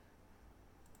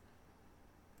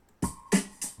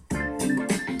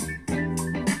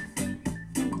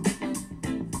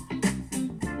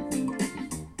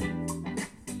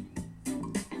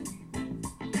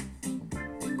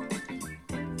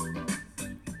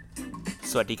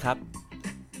สวัสดีครับ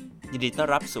ยินดีต้อน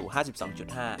รับสู่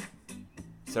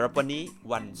 52.5 สำหรับวันนี้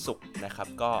วันศุกร์นะครับ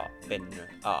ก็เป็น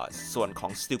ส่วนขอ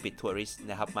ง Stupid Tourist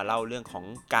นะครับมาเล่าเรื่องของ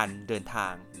การเดินทา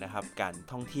งนะครับการ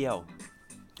ท่องเที่ยว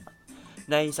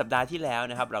ในสัปดาห์ที่แล้ว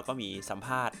นะครับเราก็มีสัมภ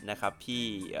าษณ์นะครับพี่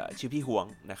ชื่อพี่หวง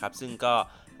นะครับซึ่งก็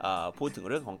พูดถึง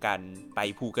เรื่องของการไป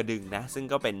ภูกระดึงนะซึ่ง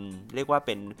ก็เป็นเรียกว่าเ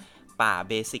ป็นป่า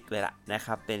เบสิกเลยล่ะนะค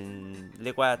รับเป็นเรี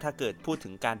ยกว่าถ้าเกิดพูดถึ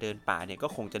งการเดินป่าเนี่ยก็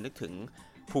คงจะนึกถึง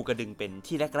ภูกระดึงเป็น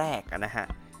ที่แรกๆนะฮะ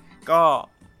ก็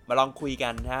มาลองคุยกั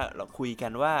นนะฮะเราคุยกั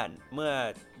นว่าเมื่อ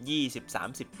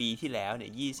 20-30 ปีที่แล้วเนี่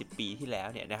ย20 ปีที่แล้ว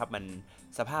เนี่ยนะครับมัน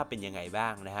สภาพเป็นยังไงบ้า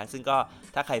งนะฮะซึ่งก็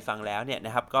ถ้าใครฟังแล้วเนี่ยน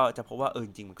ะครับก็จะพบว่าจ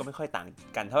ริงๆมันก็ไม่ค่อยต่าง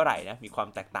กันเท่าไหร่นะมีความ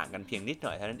แตกต่างกันเพียงนิดห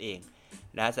น่อยเท่านั้นเอง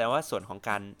นะแสดงว่าส่วนของก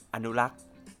ารอนุรักษ์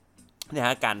นะฮ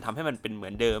ะการทำให้มันเป็นเหมื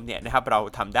อนเดิมเนี่ยนะครับเรา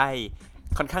ทำได้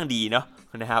ค่อนข้างดีเนาะ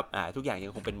นะครับทุกอย่างยั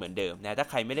งคงเป็นเหมือนเดิมนะถ้า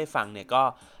ใครไม่ได้ฟังเนี่ยก็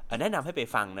แนะนำให้ไป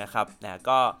ฟังนะครับนะ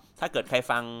ก็ถ้าเกิดใคร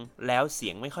ฟังแล้วเสี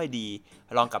ยงไม่ค่อยดี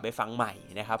ลองกลับไปฟังใหม่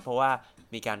นะครับเพราะว่า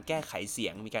มีการแก้ไขเสีย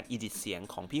งมีการอีดิทเสียง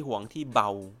ของพี่หวงที่เบา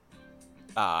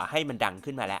ให้มันดัง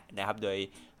ขึ้นมาแล้วนะครับโดย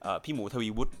พี่หมูทวี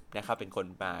วุฒินะครับเป็นคน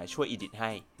มาช่วยอีดิทใ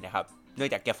ห้นะครับเนื่อ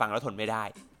งจากแกฟังแล้วทนไม่ได้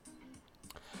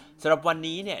สำหรับวัน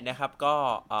นี้เนี่ยนะครับก็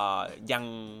ยัง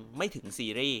ไม่ถึงซี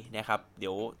รีส์นะครับเดี๋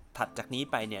ยวถัดจากนี้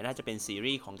ไปเนี่ยน่าจะเป็นซี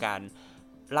รีส์ของการ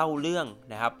เล่าเรื่อง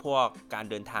นะครับพวกการ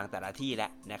เดินทางแต่ละที่แล้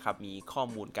วนะครับมีข้อ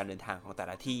มูลการเดินทางของแต่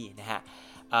ละที่นะฮะ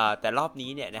แต่รอบนี้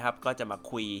เนี่ยนะครับก็จะมา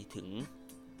คุยถึง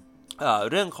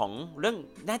เรื่อง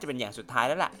น่าจะเป็นอย่างสุดท้าย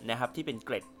แล้วล่ะนะครับที่เป็นเก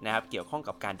ร็ดนะครับเกี่ยวข้อง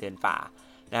กับการเดินป่า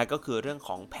นะก็คือเรื่องข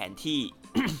องแผนที่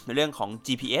เรื่องของ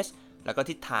GPS แล้วก็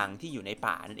ทิศทางที่อยู่ใน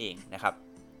ป่านั่นเองนะครับ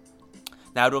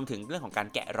นะรวมถึงเรื่องของการ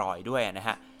แกะรอยด้วยนะฮ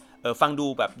ะฟังดู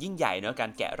แบบยิ่งใหญ่เนอะกา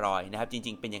รแกะรอยนะครับจ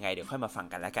ริงๆเป็นยังไงเดี๋ยวค่อยมาฟัง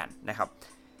กันแล้วกันนะครับ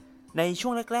ในช่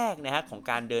วงแรกๆนะฮะของ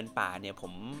การเดินป่าเนี่ยผ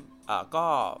มก็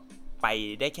ไป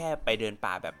ได้แค่ไปเดิน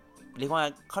ป่าแบบเรียกว่า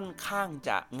ค่อนข้างจ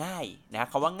ะง่ายนะ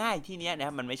คำว่าง่ายที่นี้น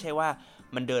ะมันไม่ใช่ว่า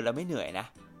มันเดินแล้วไม่เหนื่อยนะ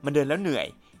มันเดินแล้วเหนื่อย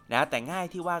นะแต่ง่าย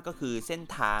ที่ว่าก็คือเส้น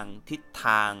ทางทิศท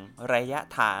างระยะ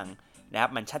ทางนะครั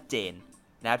บมันชัดเจน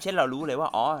นะครับเช่นเรารู้เลยว่า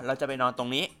อ๋อเราจะไปนอนตรง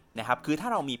นี้นะครับคือถ้า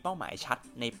เรามีเป้าหมายชัด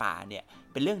ในป่าเนี่ย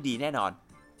เป็นเรื่องดีแน่นอน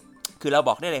คือเราบ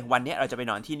อกได้เลยวันนี้เราจะไป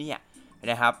นอนที่นี่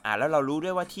นะครับแล้วเรารู้ด้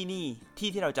วยว่าที่นี่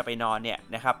ที่เราจะไปนอนเนี่ย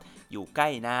นะครับอยู่ใกล้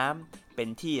น้ำเป็น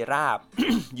ที่ราบ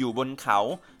อยู่บนเขา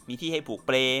มีที่ให้ผูกเ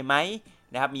ปลไหม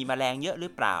นะครับมีแมลงเยอะหรื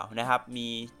อเปล่านะครับมี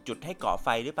จุดให้ก่อไฟ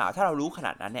หรือเปล่าถ้าเรารู้ขน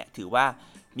าดนั้นเนี่ยถือว่า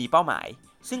มีเป้าหมาย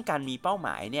ซึ่งการมีเป้าหม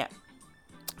ายเนี่ย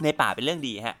ในป่าเป็นเรื่อง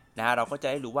ดีฮะนะเราก็จะ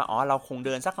ได้รู้ว่าอ๋อเราคงเ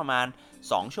ดินสักประมาณ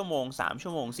2ชั่วโมง3ชั่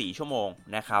วโมง4ชั่วโมง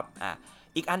นะครับ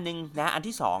อีกอันนึงนะอัน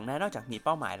ที่2นะนอกจากมีเ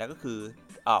ป้าหมายแล้วก็คือ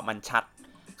มันชัด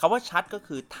คำว่าชัดก็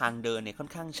คือทางเดินเนี่ยค่อ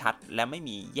นข้างชัดและไม่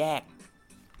มีแยก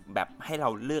แบบให้เรา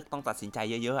เลือกต้องตัดสินใจ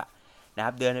เยอะๆนะค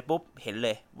รับเดินไปปุ๊บเห็นเล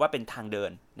ยว่าเป็นทางเดิ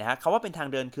นนะฮะคำว่าเป็นทาง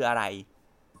เดินคืออะไร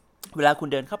เวลาคุณ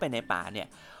เดินเข้าไปในป่าเนี่ย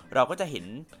เราก็จะเห็น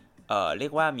เรีย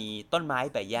กว่ามีต้นไม้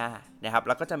ใบหญ้านะครับแ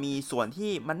ล้วก็จะมีส่วน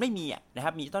ที่มันไม่มีนะค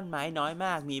รับมีต้นไม้น้อยม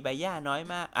ากมีใบหญ้าน้อย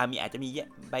มากอาจจะมี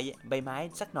ใบไม้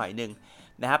สักหน่อยนึง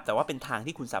นะครับแต่ว่าเป็นทาง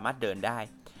ที่คุณสามารถเดินได้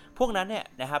พวกนั้นเนี่ย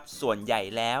นะครับส่วนใหญ่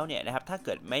แล้วเนี่ยนะครับถ้าเ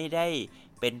กิดไม่ได้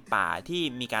เป็นป่าที่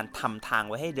มีการทำทาง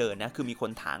ไว้ให้เดินนะคือมีค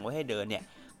นถางไว้ให้เดินเนี่ย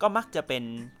ก็มักจะเป็น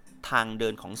ทางเดิ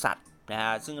นของสัตว์นะฮ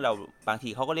ะซึ่งเราบางที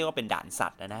เขาก็เรียกว่าเป็นด่านสั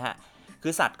ตว์นะฮะคื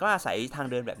อสัตว์ก็อาศัยทาง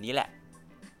เดินแบบนี้แหละ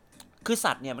คือ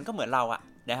สัตว์เนี่ยมันก็เหมือนเรา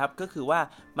นะครับก็คือว่า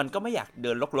มันก็ไม่อยากเ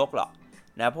ดินรกๆหรอก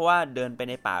นะเพราะว่าเดินไป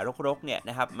ในป่ารกๆเนี่ย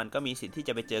นะครับมันก็มีสิทธิ์ที่จ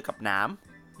ะไปเจอกับน้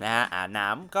ำนะฮะน้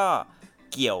ำก็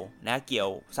เกี่ยวนะเกี่ยว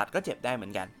สัตว์ก็เจ็บได้เหมื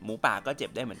อนกันหมูป่าก็เจ็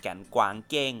บได้เหมือนกันกวาง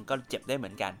เก้งก็เจ็บได้เหมื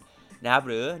อนกันนะครับ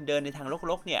หรือเดินในทาง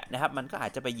รกๆเนี่ยนะครับมันก็อา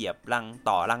จจะไปเหยียบ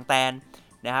รังแตน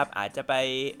นะครับอาจจะไป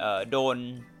โดน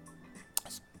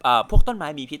พวกต้นไม้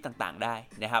มีพิษต่างๆได้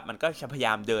นะครับมันก็จะพยาย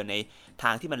ามเดินในทา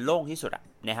งที่มันโล่งที่สุด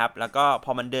นะครับแล้วก็พ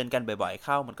อมันเดินกันบ่อยๆเ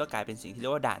ข้ามันก็กลายเป็นสิ่งที่เรี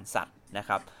ยกว่าด่านสัตว์นะค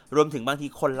รับรวมถึงบางที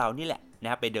คนเรานี่แหละนะ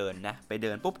ครับไปเ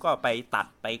ดินปุ๊บก็ไปตัด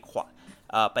ไป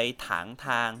ไปถางท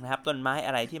างนะครับต้นไม้อ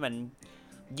ะไรที่มัน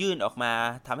ยื่นออกมา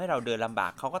ทำให้เราเดินลำบา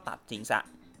กเขาก็ตัดทิ้งซะ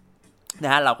น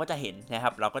ะฮะเราก็จะเห็นนะค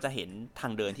รับเราก็จะเห็นทา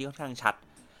งเดินที่ค่อนข้างชัด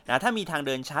นะถ้ามีทางเ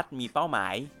ดินชัดมีเป้าหมา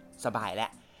ยสบายแล้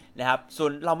วนะครับส่ว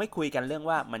นเราไม่คุยกันเรื่อง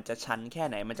ว่ามันจะชันแค่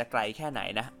ไหนมันจะไกลแค่ไหน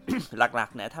นะ หลัก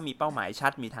ๆเนี่ยถ้ามีเป้าหมายชั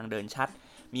ดมีทางเดินชัด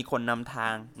มีคนนำทา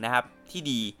งนะครับที่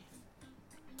ดี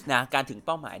นะการถึงเ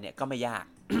ป้าหมายเนี่ยก็ไม่ยาก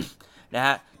นะฮ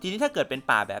ะทีนี้ถ้าเกิดเป็น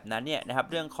ป่าแบบนั้นเนี่ยนะครับ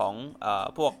เรื่องของ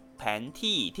พวกแผน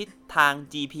ที่ทิศทาง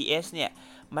GPS เนี่ย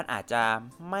มันอาจจะ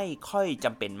ไม่ค่อยจ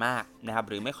ำเป็นมากนะครับ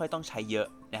หรือไม่ค่อยต้องใช้เยอะ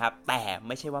นะครับแต่ไ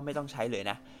ม่ใช่ว่าไม่ต้องใช้เลย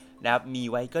นะครับมี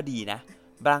ไว้ก็ดีนะ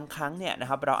บางครั้งเนี่ยนะ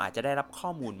ครับเราอาจจะได้รับข้อ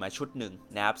มูลมาชุดหนึ่ง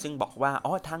นะครับซึ่งบอกว่าอ๋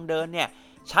อทางเดินเนี่ย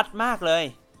ชัดมากเลย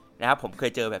นะครับผมเค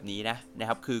ยเจอแบบนี้นะค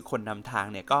รับคือคนนำทาง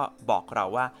เนี่ยก็บอกเรา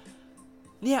ว่า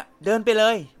เนี่ยเดินไปเล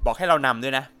ยบอกให้เรานำด้ว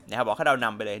ยนะครับบอกให้เราน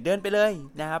ำไปเลยเดินไปเลย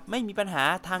นะครับไม่มีปัญหา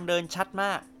ทางเดินชัดม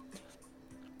าก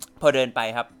พอเดินไป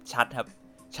ครับชัดครับ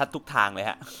ชัดทุกทางเลย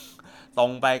ฮะตร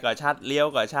งไปก็ชัดเลี้ยว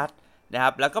ก็ชัดนะค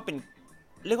รับแล้วก็เป็น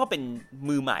เรียกว่าเป็น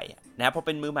มือใหม่นะครับพอเ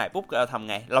ป็นมือใหม่ปุ๊บเราทำ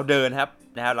ไงเราเดินครับ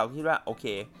นะครับเราคิดว่าโอเค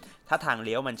ถ้าทางเ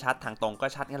ลี้ยวมันชัดทางตรงก็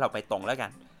ชัดงั้นเราไปตรงแล้วกั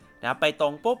นนะไปตร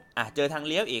งปุ๊บเจอทาง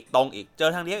เลี้ยวอีกตรงอีกเจอ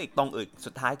ทางเลี้ยวอีกตรงอีก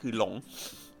สุดท้ายคือหลง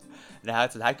นะครับ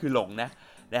สุดท้ายคือหลงน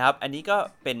ะครับอันนี้ก็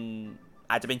เป็น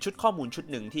อาจจะเป็นชุดข้อมูลชุด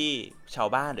หนึ่งที่ชาว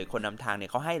บ้านหรือคนนำทางเนี่ย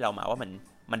เขาให้เรามาว่า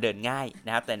มันเดินง่ายน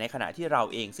ะครับแต่ในขณะที่เรา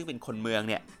เองซึ่งเป็นคนเมือง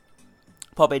เนี่ย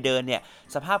พอไปเดินเนี่ย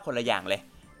สภาพคนละอย่างเลย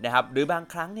นะครับหรือบาง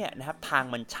ครั้งเนี่ยนะครับทาง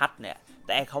มันชัดเนี่ยแ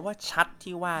ต่คำว่าชัด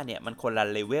ที่ว่าเนี่ยมันคนละ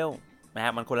เลเวลนะครั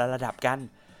บมันคนละระดับกัน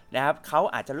นะครับเขา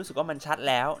อาจจะรู้สึกว่ามันชัด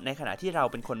แล้วในขณะที่เรา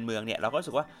เป็นคนเมืองเนี่ยเราก็รู้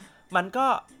สึกว่ามัน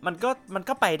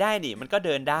ก็ไปได้นี่มันก็เ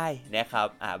ดินได้นะครับ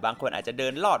บางคนอาจจะเดิ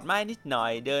นลอดไม้นิดหน่อ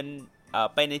ยเดิน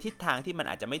ไปในทิศทางที่มัน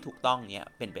อาจจะไม่ถูกต้องเนี่ย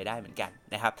เป็นไปได้เหมือนกัน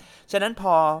นะครับฉะนั้น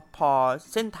พอ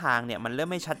เส้นทางเนี่ยมันเริ่ม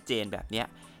ไม่ชัดเจนแบบนี้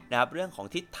นะครับเรื่องของ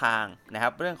ทิศทางนะครั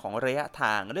บเรื่องของระยะท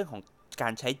างเรื่องของกา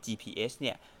รใช้ GPS เ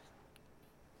นี่ย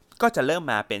ก็จะเริ่ม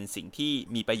มาเป็นสิ่งที่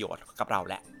มีประโยชน์กับเรา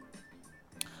แหละ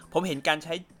ผมเห็นการใ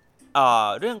ช้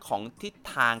เรื่องของทิศ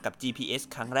ทางกับ GPS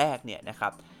ครั้งแรกเนี่ยนะครั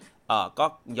บก็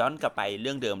ย้อนกลับไปเ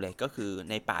รื่องเดิมเลยก็คือ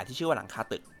ในป่าที่ชื่อว่าหลังคา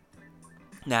ตึก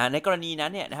นะในกรณีนั้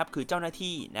นเนี่ยนะครับคือเจ้าหน้า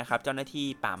ที่นะครับเจ้าหน้าที่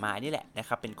ป่าไม้นี่แหละนะค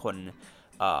รับเป็นคน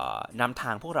นำท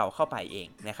างพวกเราเข้าไปเอง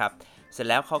นะครับเสร็จ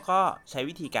แล้วเขาก็ใช้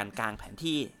วิธีการกางแผน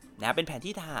ที่นะเป็นแผน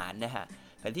ที่ทหารนะฮะ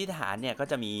แผนที่ทหารเนี่ยก็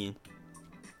จะมี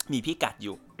พิกัดอ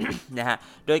ยู่ นะฮะ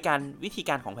โดยการวิธี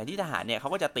การของแผนที่ทหารเนี่ยเขา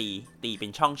ก็จะตีเป็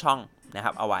นช่องนะค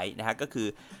รับเอาไว้นะฮะก็คือ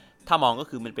ถ้ามองก็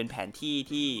คือมันเป็นแผนที่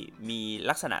ที่มี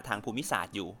ลักษณะทางภูมิศาสต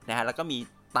ร์อยู่นะฮะแล้วก็มี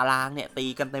ตารางเนี่ยตี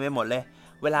กันเต็มไปหมดเลย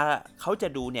เวลาเขาจะ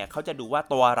ดูเนี่ยเขาจะดูว่า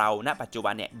ตัวเราณปัจจุบั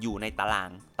นเนี่ยอยู่ในตาร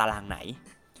างไหน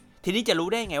ทีนี้จะรู้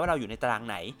ได้ไงว่าเราอยู่ในตาราง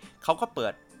ไหนเขาก็เปิ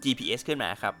ด GPS ขึ้นมา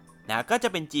ครับนะก็จะ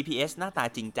เป็น GPS หน้าตา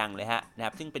จริงจังเลยฮะนะค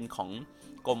รับซึ่งเป็นของ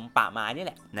กรมป่าไม้นี่แ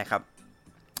หละนะครับ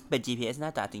เป็น GPS หน้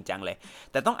าตาจริงจังเลย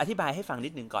แต่ต้องอธิบายให้ฟังนิ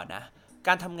ดนึงก่อนนะก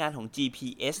ารทำงานของ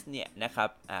GPS เนี่ยนะครับ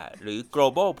หรือ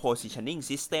global positioning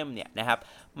system เนี่ยนะครับ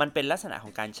มันเป็นลักษณะข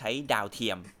องการใช้ดาวเที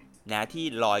ยมนะที่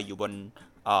ลอยอยู่บน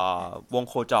วง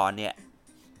โคจรเนี่ย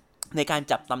ในการ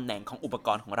จับตำแหน่งของอุปก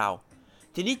รณ์ของเรา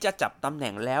ทีนี้จะจับตำแห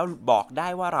น่งแล้วบอกได้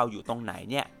ว่าเราอยู่ตรงไหน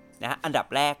เนี่ยนะอันดับ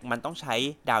แรกมันต้องใช้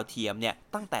ดาวเทียมเนี่ย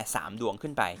ตั้งแต่3ดวง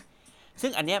ขึ้นไปซึ่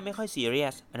งอันนี้ไม่ค่อยซีเรีย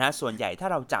สนะส่วนใหญ่ถ้า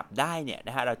เราจับได้เนี่ยน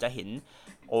ะฮะเราจะเห็น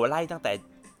ไล่ตั้งแต่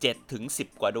7ถึง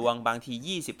10กว่าดวงบาง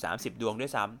ที20-30ดวงด้ว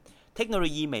ยซ้ำเทคโนโล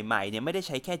ยีใหม่ๆเนี่ยไม่ได้ใ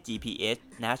ช้แค่ GPS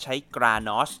นะใช้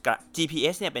GLONASS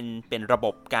GPS เนี่ยเป็นระบ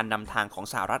บการนำทางของ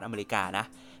สหรัฐอเมริกานะ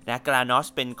GLONASS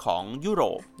เป็นของยุโร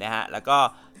ปนะฮะแล้วก็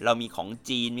เรามีของ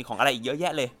จีนมีของอะไรอีกเยอะแย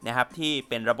ะเลยนะครับที่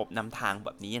เป็นระบบนำทางแบ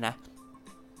บนี้น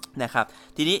ะครับ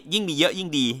ทีนี้ยิ่งมีเยอะยิ่ง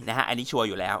ดีนะฮะอันนี้ชัวร์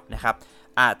อยู่แล้วนะครับ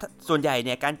ส่วนใหญ่เ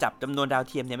นี่ยการจับจำนวนดาว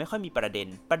เทียมเนี่ยไม่ค่อยมีประเ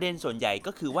ด็นส่วนใหญ่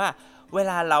ก็คือว่าเว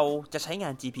ลาเราจะใช้งา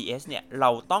น GPS เนี่ยเรา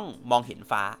ต้องมองเห็น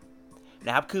ฟ้าน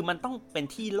ะครับคือมันต้องเป็น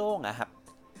ที่โล่งครับ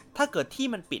ถ้าเกิดที่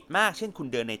มันปิดมากเช่นคุณ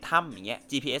เดินในถ้ำอย่างเงี้ย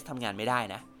GPS ทำงานไม่ได้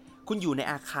นะคุณอยู่ใน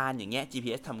อาคารอย่างเงี้ย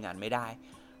GPS ทำงานไม่ได้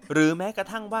หรือแม้กระ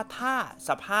ทั่งว่าถ้า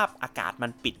สภาพอากาศมั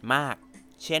นปิดมาก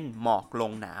เช่นหมอกล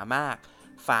งหนามาก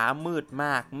ฟ้ามืดม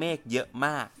ากเมฆเยอะม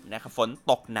ากนะครับฝน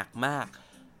ตกหนักมาก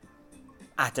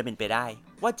อาจจะเป็นไปได้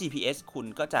ว่า GPS คุณ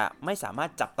ก็จะไม่สามาร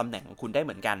ถจับตำแหน่งของคุณได้เห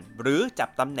มือนกันหรือจับ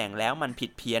ตำแหน่งแล้วมันผิ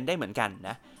ดเพี้ยนได้เหมือนกันน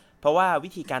ะเพราะว่าวิ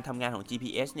ธีการทำงานของ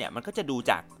GPS เนี่ยมันก็จะดู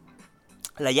จาก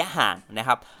ระยะห่างนะค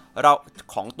รับเรา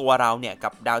ของตัวเราเนี่ยกั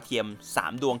บดาวเทียม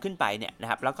3ดวงขึ้นไปเนี่ยนะ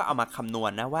ครับแล้วก็เอามาคำนว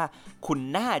ณนะว่าคุณ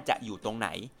น่าจะอยู่ตรงไหน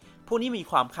พวกนี้มี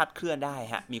ความคลาดเคลื่อนได้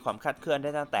ฮะมีความคลาดเคลื่อนได้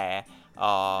ตั้งแต่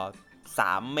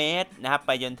3 เมตรนะครับไ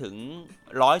ปจนถึง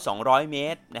100-200 เม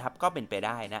ตรนะครับก็เป็นไปไ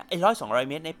ด้นะ100-200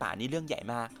 เมตรในป่านี้เรื่องใหญ่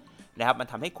มากนะครับมัน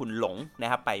ทำให้คุณหลงนะ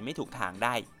ครับไปไม่ถูกทางไ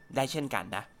ด้เช่นกัน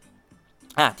นะ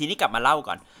ทีนี้กลับมาเล่า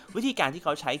ก่อนวิธีการที่เข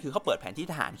าใช้คือเขาเปิดแผนที่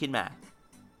ทหารขึ้นมา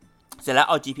เสร็จแล้ว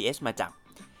เอา GPS มา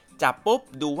จับปุ๊บ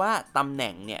ดูว่าตำแห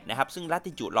น่งเนี่ยนะครับซึ่ง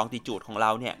latitude longitude ของเร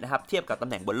าเนี่ยนะครับเทียบกับตำ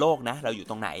แหน่งบนโลกนะเราอยู่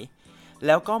ตรงไหนแ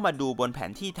ล้วก็มาดูบนแผ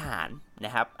นที่ทหารน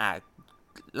ะครับ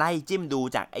ไล่จิ้มดู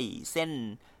จากไอ้เ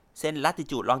ส้น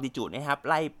latitude longitude นะครับ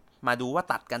ไล่มาดูว่า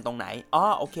ตัดกันตรงไหน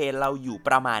โอเคเราอยู่ป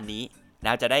ระมาณนี้น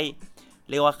ะจะได้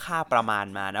เรียกว่าค่าประมาณ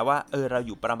มานะว่าเราอ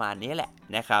ยู่ประมาณนี้แหละ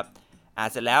นะครับ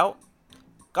เสร็จแล้ว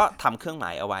ก็ทำเครื่องหม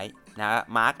ายเอาไว้นะ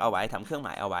มาร์กเอาไว้ทำเครื่องหม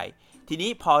ายเอาไว้ทีนี้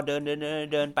พอเ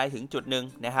ดินไปถึงจุดหนึ่ง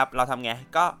นะครับเราทำไง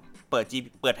ก็เ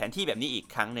ปิดแผนที่แบบนี้อีก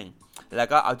ครั้งหนึ่งแล้ว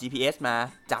ก็เอา GPS มา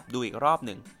จับดูอีกรอบห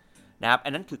นึ่งนะครับอั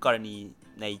นนั้นคือกรณี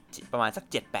ในประมาณสัก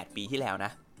 7-8 ปีที่แล้วน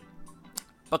ะ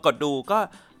ปรากฏก็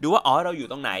ดูว่าเราอยู่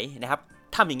ตรงไหนนะครับ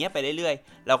ทำอย่างเงี้ยไปเรื่อย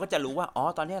ๆเราก็จะรู้ว่าอ๋อ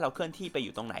ตอนนี้เราเคลื่อนที่ไปอ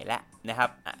ยู่ตรงไหนแล้วนะครับ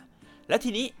แล้วที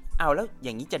นี้เอาแล้วอ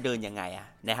ย่างนี้จะเดินยังไง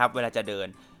นะครับเวลาจะเดิน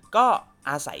ก็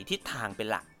อาศัยทิศทางเป็น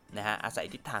หลักนะฮะอาศัย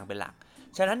ทิศทางเป็นหลัก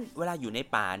ฉะนั้นเวลาอยู่ใน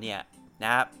ป่าเนี่ยน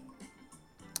ะครับ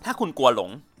ถ้าคุณกลัวหล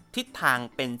งทิศทาง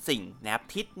เป็นสิ่งนะครับ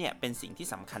ทิศเนี่ยเป็นสิ่งที่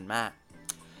สำคัญมาก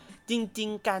จริง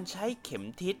ๆการใช้เข็ม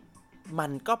ทิศมั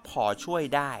นก็พอช่วย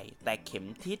ได้แต่เข็ม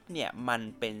ทิศเนี่ยมัน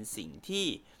เป็นสิ่งที่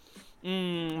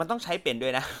มันต้องใช้เป็นด้ว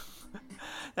ยนะ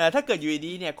ถ้าเกิดอยู่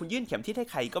ดีเนี่ยคุณยื่นเข็มทิศให้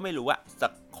ใครก็ไม่รู้อะสั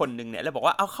กคนหนึ่งเนี่ยแล้วบอก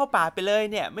ว่าเอาเข้าป่าไปเลย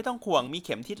เนี่ยไม่ต้องห่วงมีเ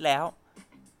ข็มทิศแล้ว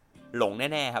หลง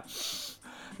แน่ๆครับ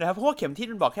นะครับเพราะว่าเข็มทิศ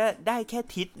มันบอกแค่ได้แค่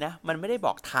ทิศนะมันไม่ได้บ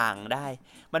อกทางได้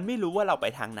มันไม่รู้ว่าเราไป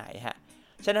ทางไหนฮะ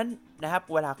ฉะนั้นนะครับ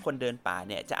เวลาคนเดินป่า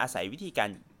เนี่ยจะอาศัยวิธีการ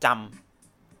จ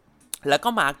ำแล้วก็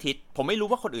มาร์คทิศผมไม่รู้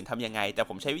ว่าคนอื่นทำยังไงแต่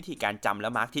ผมใช้วิธีการจำแล้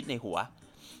วมาร์คทิศในหัว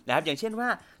นะครับอย่างเช่นว่า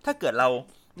ถ้าเกิดเรา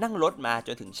นั่งรถมาจ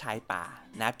นถึงชายป่า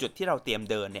นะจุดที่เราเตรียม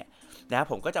เดินเนี่ยนะ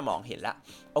ผมก็จะมองเห็นละ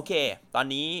โอเคตอน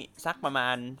นี้สักประมา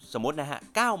ณสมมตินะฮะ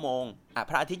 9 โมง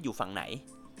พระอาทิตย์อยู่ฝั่งไหน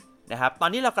นะครับตอน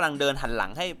นี้เรากำลังเดินหันหลั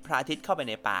งให้พระอาทิตย์เข้าไป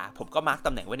ในป่าผมก็มาร์คต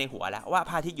ำแหน่งไว้ในหัวแล้วว่า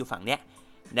พระอาทิตย์อยู่ฝั่งเนี้ย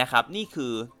นะครับนี่คื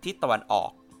อทิศตะวันออ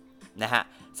กนะฮะ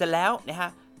เสร็จแล้วนะฮะ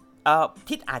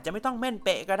ทิศอาจจะไม่ต้องแม่นเ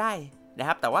ป๊ะก็ได้นะค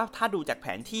รับแต่ว่าถ้าดูจากแผ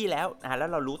นที่แล้วนะแล้ว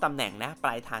เรารู้ตำแหน่งนะปล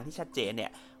ายทางที่ชัดเจนเนี่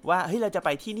ยว่าเฮ้ยเราจะไป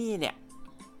ที่นี่เนี่ย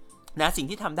นะสิ่ง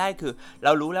ที่ทำได้คือเร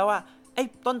ารู้แล้วว่าไอ้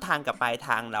ต้นทางกับปลายท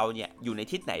างเราเนี่ยอยู่ใน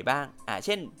ทิศไหนบ้างเ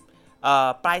ช่น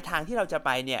ปลายทางที่เราจะไป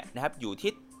เนี่ยนะครับอยู่ทิ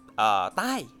ศใ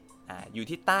ต้อยู่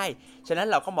ทิศใต้ฉะนั้น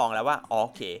เราก็มองแล้วว่าโอ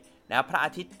เคนะพระอ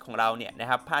าทิตย์ของเราเนี่ยนะ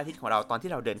ครับพระอาทิตย์ของเราตอนที่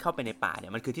เราเดินเข้าไปในป่าเนี่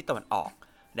ยมันคือทิศตะวันออก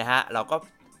นะฮะเราก็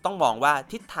ต้องมองว่า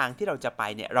ทิศทางที่เราจะไป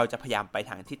เนี่ยเราจะพยายามไป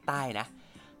ทางทิศใต้นะ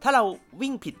ถ้าเรา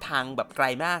วิ่งผิดทางแบบไกล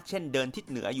มากเช่นเดินทิศ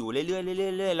เหนืออยู่เรื่อ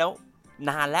ยๆเรื่อยๆแล้ว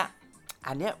นานแล้ว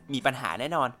อันนี้มีปัญหาแน่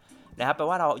นอนนะครับแปล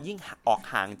ว่าเรายิ่งออก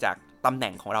ห่างจากตำแห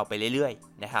น่งของเราไปเรื่อย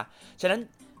ๆนะครับฉะนั้น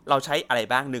เราใช้อะไร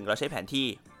บ้าง1เราใช้แผนที่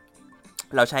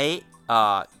เราใช้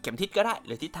เข็มทิศก็ได้ห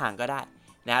รือทิศทางก็ได้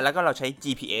นะแล้วก็เราใช้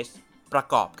GPS ประ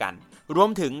กอบกันรวม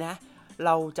ถึงนะเร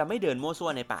าจะไม่เดินมั่วซั่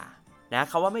วในป่านะ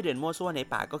คำว่าไม่เดินมั่วซั่วใน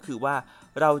ป่าก็คือว่า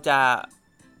เรา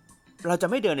จะ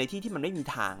ไม่เดินในที่ที่มันไม่มี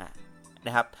ทางน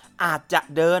ะครับอาจจะ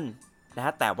เดินน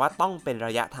ะแต่ว่าต้องเป็นร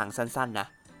ะยะทางสั้นๆ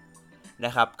น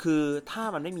ะครับคือถ้า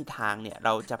มันไม่มีทางเนี่ยเร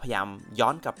าจะพยายามย้อ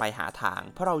นกลับไปหาทาง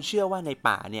เพราะเราเชื่อว่าใน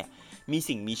ป่าเนี่ยมี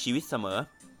สิ่งมีชีวิตเสมอ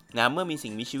นะเมื่อมีสิ่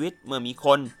งมีชีวิตเมื่อมีค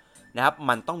นนะครับ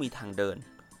มันต้องมีทางเดิน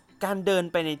การเดิน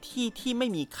ไปในที่ที่ไม่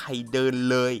มีใครเดิน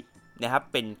เลยนะครับ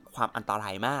เป็นความอันตรา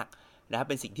ยมากนะครับ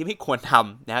เป็นสิ่งที่ไม่ควรท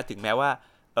ำนะถึงแม้ว่า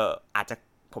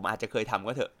ผมอาจจะเคยทำ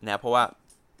ก็เถอะนะเพราะว่า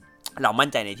เรามั่น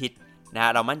ใจในทิศน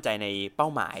ะเรามั่นใจในเป้า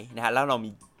หมายนะฮะแล้วเรามี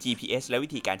GPS และวิ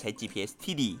ธีการใช้ GPS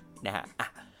ที่ดีนะฮะ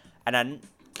อันนั้น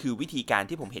คือวิธีการ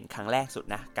ที่ผมเห็นครั้งแรกสุด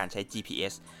นะการใช้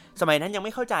GPS สมัยนั้นยังไ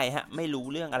ม่เข้าใจฮะไม่รู้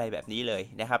เรื่องอะไรแบบนี้เลย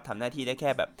นะครับทำหน้าที่ได้แค่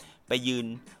แบบไปยืน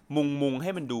มุงให้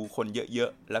มันดูคนเยอ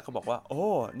ะๆแล้วก็บอกว่าโอ้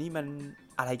นี่มัน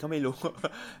อะไรก็ไม่รู้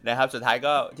นะครับสุดท้าย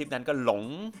ก็ทริปนั้นก็หลง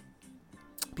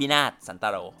พินาศสันต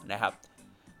โรนะครับ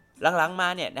หลังๆมา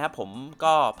เนี่ยนะครับผม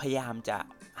ก็พยายามจะ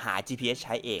หา GPS ใ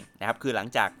ช้เองนะครับคือหลัง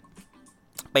จาก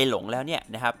ไปหลงแล้วเนี่ย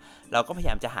นะครับเราก็พยา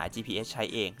ยามจะหา GPS ใช้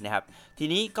เองนะครับที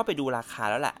นี้ก็ไปดูราคา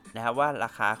แล้วแหละนะครับว่ารา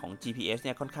คาของ GPS เ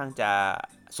นี่ยค่อนข้างจะ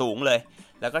สูงเลย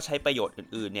แล้วก็ใช้ประโยชน์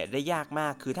อื่นๆเนี่ยได้ยากมา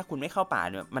กคือถ้าคุณไม่เข้าป่า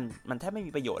เนี่ยมันแทบไม่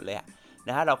มีประโยชน์เลยน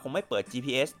ะฮะเราคงไม่เปิด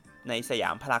GPS ในสยา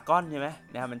มพารากอนใช่ไหม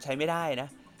นะครับมันใช้ไม่ได้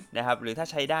นะครับหรือถ้า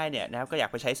ใช้ได้เนี่ยนะครับก็อยาก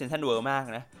ไปใช้เซ็นทรัลเวิลด์มาก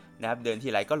นะครับเดินที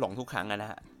ไรก็หลงทุกครั้งนะ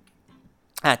ฮะ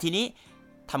ทีนี้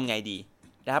ทำไงดี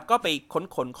นะครับก็ไปค้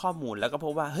นข้อมูลแล้วก็พ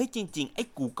บว่าเฮ้ยจริงๆไอ้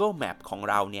Google Map ของ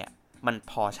เราเนี่ยมัน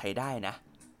พอใช้ได้นะ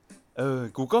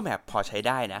Google Map พอใช้ไ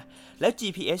ด้นะแล้ว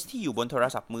GPS ที่อยู่บนโทร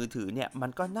ศัพท์มือถือเนี่ยมั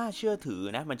นก็น่าเชื่อถือ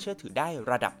นะมันเชื่อถือได้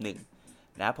ระดับหนึ่ง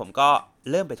นะผมก็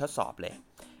เริ่มไปทดสอบเลย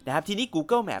นะครับทีนี้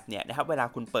Google Map เนี่ยนะครับเวลา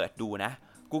คุณเปิดดูนะ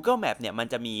Google Map เนี่ยมัน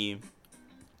จะมี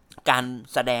การ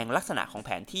แสดงลักษณะของแผ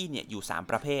นที่เนี่ยอยู่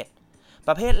3ประเภ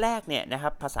ทแรกเนี่ยนะครั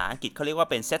บภาษาอังกฤษเขาเรียกว่า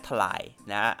เป็น satellite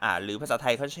นะหรือภาษาไท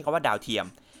ยเขาใช้คำว่าดาวเทียม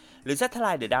หรือ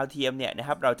satellite หรือดาวเทียมเนี่ยนะค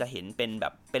รับเราจะเห็นเป็นแบ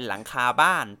บเป็นหลังคา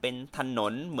บ้านเป็นถน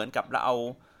นเหมือนกับเราเอา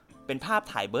เป็นภาพ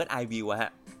ถ่าย bird eye view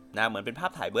นะเหมือนเป็นภา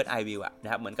พถ่าย bird eye view น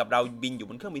ะครับเหมือนกับเราบินอยู่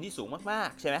บนเครื่องบินที่สูงมาก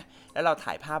ๆใช่ไหมแล้วเรา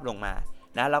ถ่ายภาพลงมา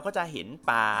นะเราก็จะเห็น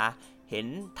ป่าเห็น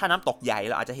ถ้าน้ำตกใหญ่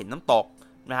เราอาจจะเห็นน้ำตก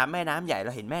นะครับแม่น้ำใหญ่เร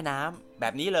าเห็นแม่น้ำแบ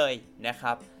บนี้เลยนะค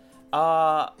รับ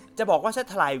จะบอกว่า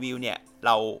satellite view เนี่ยเ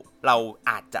รา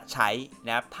อาจจะใช้น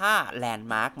ะครับถ้าแลนด์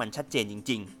มาร์คมันชัดเจนจ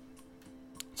ริง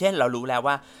ๆเช่นเรารู้แล้ว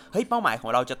ว่าเฮ้ยเป้าหมายขอ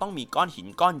งเราจะต้องมีก้อนหิน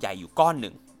ก้อนใหญ่อยู่ก้อนห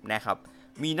นึ่งนะครับ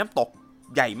มีน้ำตก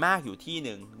ใหญ่มากอยู่ที่ห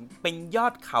นึ่งเป็นยอ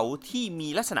ดเขาที่มี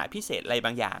ลักษณะพิเศษอะไรบ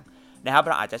างอย่างนะครับเ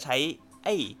ราอาจจะใช้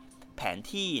แผน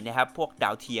ที่นะครับพวกดา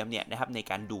วเทียมเนี่ยนะครับใน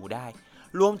การดูได้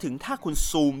รวมถึงถ้าคุณ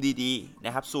ซูมดีๆน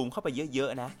ะครับซูมเข้าไปเยอะ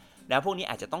ๆนะพวกนี้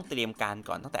อาจจะต้องเตรียมการ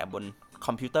ก่อนตั้งแต่บนค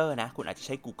อมพิวเตอร์นะคุณอาจจะใ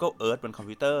ช้ Google Earth บนคอม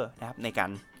พิวเตอร์นะครับในกา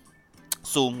ร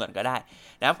ซูมก่อนก็ได้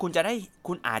นะครับ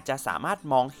คุณอาจจะสามารถ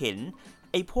มองเห็น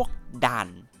ไอ้พวกด่าน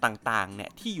ต่างๆเนี่ย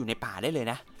ที่อยู่ในป่าได้เลย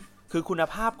นะคือคุณ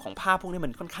ภาพของภาพพวกนี้มั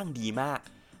นค่อนข้างดีมาก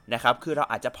นะครับคือเรา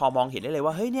อาจจะพอมองเห็นได้เลย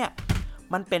ว่าเฮ้ยเนี่ย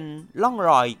มันเป็นร่อง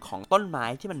รอยของต้นไม้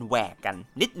ที่มันแหวกกัน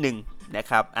นิดนึงนะ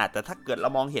ครับแต่ถ้าเกิดเรา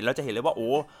มองเห็นเราจะเห็นเลยว่าโอ้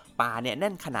ป่าเนี่ยแ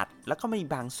น่นขนาดแล้วก็มี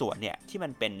บางส่วนเนี่ยที่มั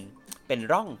นเป็น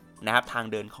ร่องนะครับทาง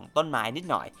เดินของต้นไม้นิด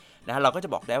หน่อยนะเราก็จะ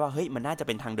บอกได้ว่าเฮ้ยมันน่าจะเ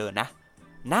ป็นทางเดินนะ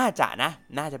น่า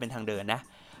จะเป็นทางเดินนะ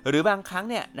หรือบางครั้ง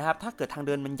เนี่ยนะครับถ้าเกิดทางเ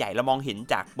ดินมันใหญ่เรามองเห็น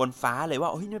จากบนฟ้าเลยว่า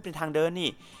โอ้ยนี่เป็นทางเดินนี่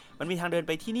มันมีทางเดินไ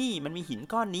ปที่นี่มันมีหิน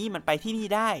ก้อนนี้มันไปที่นี่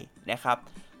ได้นะครับ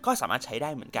ก็สามารถใช้ได้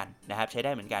เหมือนกันนะครับใช้ไ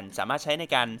ด้เหมือนกันสามารถใช้ใน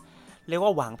การเรียกว่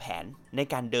าวางแผนใน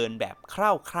การเดินแบบค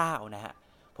ร่าวๆนะฮะ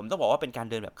ผมต้องบอกว่าเป็นการ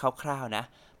เดินแบบคร่าวๆนะ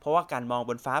เพราะว่าการมอง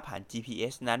บนฟ้าผ่าน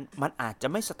GPS นั้นมันอาจจะ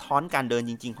ไม่สะท้อนการเดิน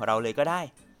จริงๆของเราเลยก็ได้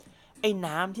ไอ้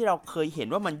น้ำที่เราเคยเห็น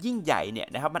ว่ามันยิ่งใหญ่เนี่ย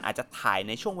นะครับมันอาจจะถ่ายใ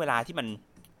นช่วงเวลาที่มัน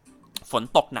ฝน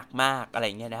ตกหนักมากอะไร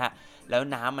เงี้ยนะฮะแล้ว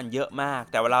น้ำมันเยอะมาก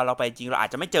แต่เวลาเราไปจริงเราอา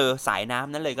จจะไม่เจอสายน้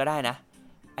ำนั้นเลยก็ได้นะ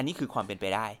อันนี้คือความเป็นไป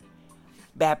ได้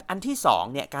แบบอันที่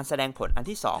2เนี่ยการแสดงผลอัน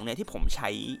ที่2เนี่ยที่ผมใช้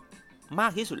มา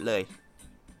กที่สุดเลย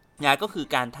นะก็คือ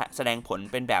การแสดงผล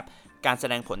เป็นแบบการแส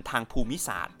ดงผลทางภูมิศ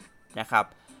าสตร์นะครับ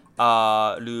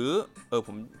หรือผ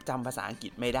มจำภาษาอังกฤ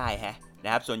ษไม่ได้ฮะน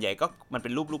ะครับส่วนใหญ่ก็มันเป็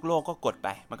นรูปลูกโลกก็กดไป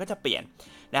มันก็จะเปลี่ยน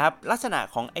นะครับลักษณะ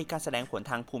ของไอการแสดงผล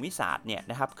ทางภูมิศาสตร์เนี่ย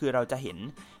นะครับคือเราจะเห็น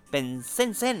เป็นเ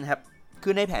ส้นๆครับคื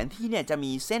อในแผนที่เนี่ยจะ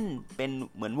มีเส้นเป็น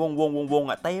เหมือนวง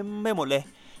เต็มไปหมดเลย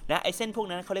นะไอเส้นพวก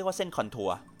นั้นเขาเรียกว่าเส้นคอนทัว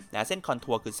ร์นะเส้นคอน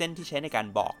ทัวร์คือเส้นที่ใช้ในการ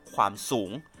บอกความสูง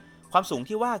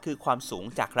ที่ว่าคือความสูง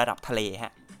จากระดับทะเลฮ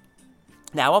ะ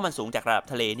นะว่ามันสูงจากระดับ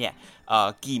ทะเลเนี่ย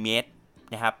กี่เมตร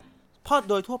นะครับเพราะ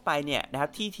โดยทั่วไปเนี่ยนะครับ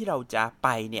ที่เราจะไป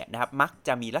เนี่ยนะครับมักจ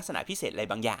ะมีลักษณะพิเศษอะไร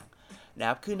บางอย่างนะค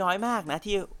รับคือน้อยมากนะ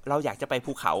ที่เราอยากจะไป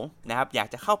ภูเขานะครับอยาก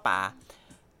จะเข้าป่า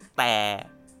แต่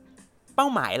เป้า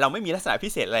หมายเราไม่มีลักษณะพิ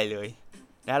เศษอะไรเลย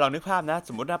นะลองนึกภาพนะส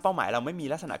มมติว่าเป้าหมายเราไม่มี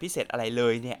ลักษณะพิเศษอะไรเล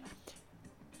ยเนี่ย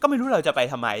ก็ไม่รู้เราจะไป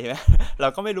ทำไมใช่ไหม เรา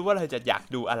ก็ไม่รู้ว่าเราจะอยาก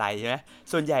ดูอะไรใช่ไหม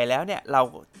ส่วนใหญ่แล้วเนี่ยเรา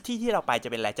ที่เราไปจะ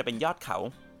เป็นอะไรจะเป็นยอดเขา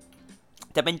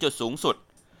จะเป็นจุดสูงสุด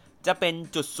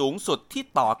ที่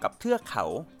ต่อกับเทือกเขา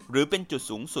หรือเป็นจุด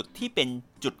สูงสุดที่เป็น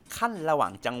จุดขั้นระหว่า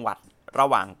งจังหวัดระ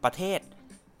หว่างประเทศ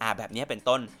แบบนี้เป็น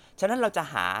ต้นฉะนั้นเราจะ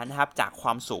หานะครับจากคว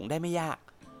ามสูงได้ไม่ยาก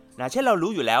นะเช่นเรา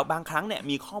รู้อยู่แล้วบางครั้งเนี่ย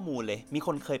มีข้อมูลเลยมีค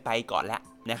นเคยไปก่อนแล้ว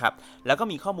นะครับแล้วก็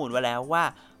มีข้อมูลไว้แล้วว่า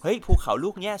เฮ้ยภูเขาลู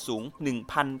กนี้สูง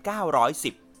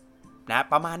 1,910 นะ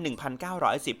ประมาณ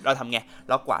 1,910 เราทำไง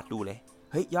เรากวาดดูเลย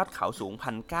เฮ้ยยอดเขาสูง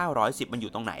 1,910 มันอ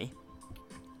ยู่ตรงไหน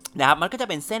นะครับมันก็จะ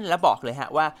เป็นเส้นแล้วบอกเลยฮะ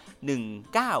ว่า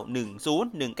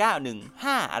1910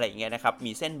 1915อะไรอย่างเงี้ยนะครับ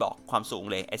มีเส้นบอกความสูง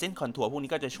เลยไอ้เส้นคอนทัวร์พวก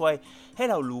นี้ก็จะช่วยให้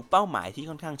เรารู้เป้าหมายที่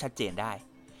ค่อนข้างชัดเจนได้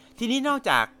ทีนี้นอก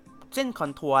จากเส้นคอ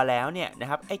นทัวร์แล้วเนี่ยนะ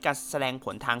ครับไอ้การแสดงผ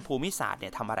ลทางภูมิศาสตร์เนี่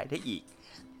ยทำอะไรได้อีก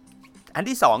อัน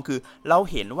ที่2คือเรา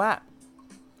เห็นว่า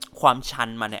ความชัน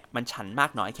มันชันมา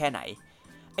กน้อยแค่ไหน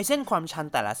ไอ้เส้นความชัน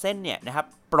แต่ละเส้นเนี่ยนะครับ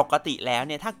ปกติแล้วเ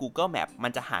นี่ยถ้า Google Map มั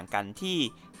นจะห่างกัน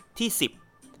ที่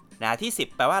10นะที่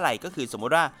10แปลว่าอะไรก็คือสมมุ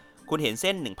ติว่าคุณเห็นเ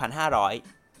ส้น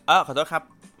 1,500ขอโทษครับ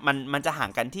มันจะห่า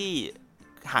งกันที่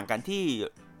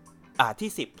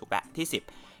10ถูกแล้วที่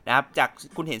10นะครับจาก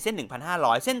คุณเห็นเส้น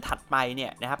 1,500 เส้นถัดไปเนี่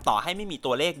ยนะครับต่อให้ไม่มี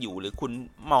ตัวเลขอยู่หรือคุณ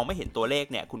มองไม่เห็นตัวเลข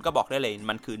เนี่ยคุณก็บอกได้เลย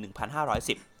มันคือ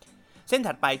 1,510 เส้น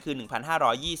ถัดไปคือ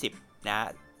 1,520 นะ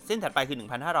เส้นถัดไปคือ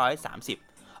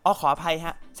 1,530ขออภัยฮ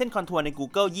ะเส้นคอนทัวร์ใน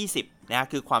Google 20นะ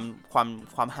คือค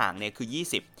วามห่างเนี่ยคือ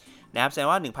20นะครับแสดง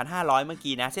ว่า 1,500 เมื่อ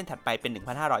กี้นะเส้นถัดไปเป็น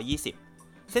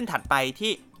 1,520 เส้นถัดไป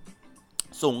ที่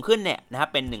สูงขึ้นเนี่ยนะครับ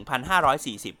เป็น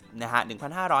 1,540 นะฮะ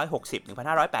 1,560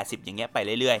 1,580 อย่างเงี้ยไป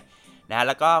เรื่อยๆนะแ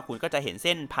ล้วก็คุณก็จะเห็นเ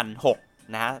ส้น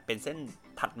 1,600 นะเป็นเส้น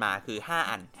ถัดมาคือ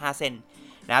5เส้น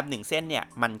นะครับ1เส้นเนี่ย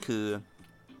มันคือ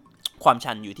ความ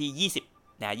ชันอยู่ที่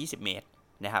20นะ20 เมตร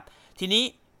นะครับทีนี้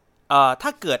ถ้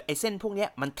าเกิดไอ้เส้นพวกนี้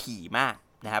มันถี่มาก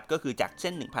นะครับก็คือจากเ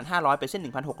ส้น 1,500 ไปเส้น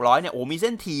 1,600 เนี่ยมีเ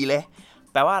ส้นถี่เลย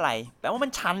แปลว่าอะไรแปลว่ามั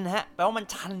นชันนะฮะแปลว่ามัน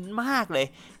ชันมากเลย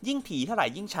ยิ่งถี่เท่าไหร่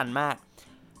ยิ่งชันมาก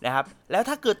นะครับแล้ว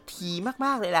ถ้าเกิดถี่ม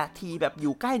ากๆเลยล่ะถี่แบบอ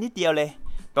ยู่ใกล้นิดเดียวเลย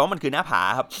แปลว่ามันคือหน้าผา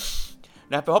ครับ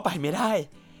นะแปลว่าไปไม่ได้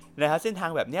นะครับเส้นทา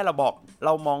งแบบนี้เร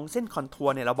ามองเส้นคอนทัว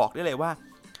ร์เนี่ยเราบอกได้เลยว่า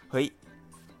เฮ้ย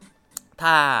ถ้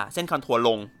าเส้นคอนทัวร์ล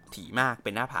งถี่มากเ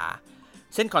ป็นหน้าผา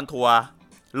เส้นคอนทัวร์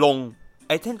ลง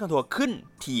เส้นคอนทัวร์ขึ้น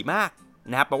ถี่มาก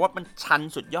นะครับแปลว่ามันชัน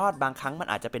สุดยอดบางครั้งมัน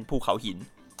อาจจะเป็นภูเขาหิน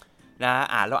นะ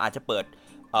เราอาจจะเปิด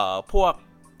พวก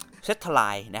เซตไล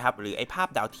น์นะครับหรือไอ้ภาพ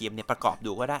ดาวเทียมเนี่ยประกอบ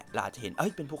ดูก็ได้เราอาจจะเห็น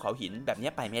เป็นภูเขาหินแบบนี้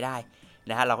ไปไม่ได้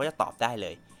นะฮะเราก็จะตอบได้เล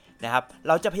ย นะครับเ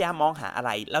ราจะพยายามมองหาอะไ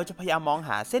รเราจะพยายามมองห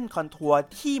าเส้นคอนทัวร์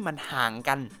ที่มันห่าง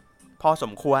กันพอส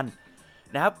มควร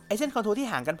นะครับไอ้เส้นคอนทัวร์ที่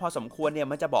ห่างกันพอสมควรเนี่ย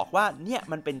มันจะบอกว่าเนี่ย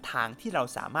มันเป็นทางที่เรา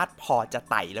สามารถพอจะ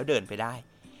ไต่แล้วเดินไปได้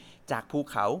จากภู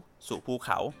เขาสู่ภูเข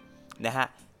านะฮะ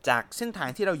จากเส้นทาง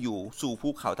ที่เราอยู่สู่ภู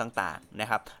เขาต่างๆนะ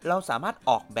ครับเราสามารถ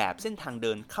ออกแบบเส้นทางเ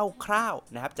ดินคร่าว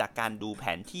ๆนะครับจากการดูแผ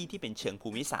นที่ที่เป็นเชิงภู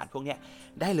มิศาสตร์พวกนี้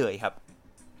ได้เลยครับ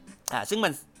ซึ่ง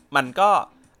มันก็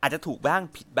อาจจะถูกบ้าง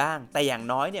ผิดบ้างแต่อย่าง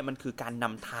น้อยเนี่ยมันคือการน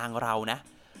ำทางเราน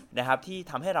ะครับที่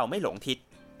ทำให้เราไม่หลงทิศ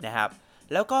นะครับ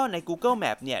แล้วก็ใน Google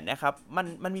Map เนี่ยนะครับ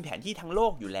มันมีแผนที่ทั้งโล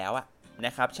กอยู่แล้วน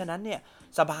ะครับฉะนั้นเนี่ย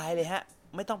สบายเลยฮะ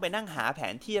ไม่ต้องไปนั่งหาแผ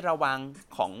นที่ระวัง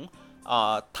ของ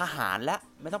ทหารและ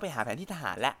ไม่ต้องไปหาแผนที่ทห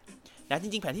ารแล้วนะจ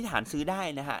ริงๆแผนที่ทหารซื้อได้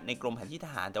นะฮะในกรมแผนที่ท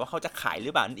หารแต่ว่าเขาจะขายหรื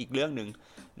อเปล่านั่นอีกเรื่องนึง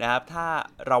นะครับถ้า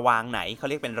ระวางไหนเขา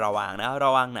เรียกเป็นระวางนะร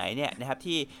ะวางไหนเนี่ยนะครับ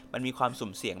ที่มันมีความสุ่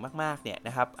มเสี่ยงมากๆเนี่ยน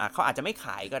ะครับเขาอาจจะไม่ข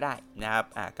ายก็ได้นะครับ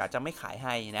อาจจะไม่ขายใ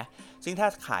ห้นะซึ่งถ้า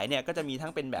ขายเนี่ยก็จะมีทั้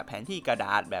งเป็นแบบแผนที่กระด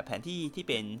าษแบบแผนที่ที่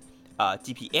เป็น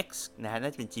GPX นะฮะน่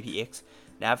าจะเป็น GPX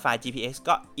นะไฟล์ GPX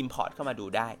ก็ import เข้ามาดู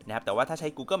ได้นะครับแต่ว่าถ้าใช้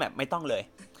Google Map ไม่ต้องเลย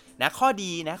นะข้อ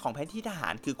ดีนะของแผนที่ทหา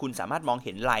รคือคุณสามารถมองเ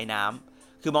ห็นลายน้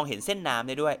ำคือมองเห็นเส้นน้ำไ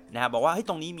ด้ด้วยนะบอกว่าเฮ้ย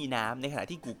ตรงนี้มีน้ำในขณะ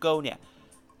ที่ Google เนี่ย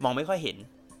มองไม่ค่อยเห็น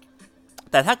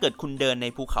แต่ถ้าเกิดคุณเดินใน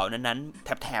ภูเขานั้น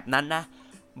ๆแถบนั้นนะ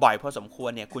บ่อยพอสมคว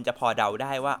รเนี่ยคุณจะพอเดาไ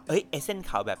ด้ว่าเอ้ยไอเส้นเ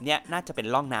ขาแบบเนี้ยน่าจะเป็น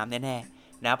ร่องน้ำแน่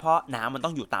ๆนะเพราะน้ำมันต้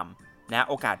องอยู่ต่ำนะ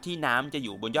โอกาสที่น้ำจะอ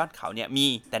ยู่บนยอดเขาเนี่ยมี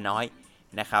แต่น้อย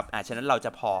นะครับฉะนั้นเราจ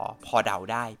ะพอเดา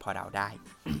ได้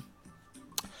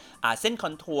เส้นค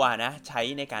อนทัวร์นะใช้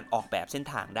ในการออกแบบเส้น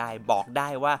ทางได้บอกได้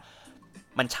ว่า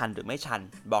มันชันหรือไม่ชัน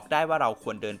บอกได้ว่าเราค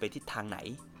วรเดินไปทิศทางไหน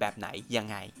แบบไหนยัง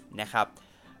ไงนะครับ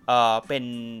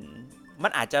มั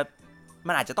นอาจ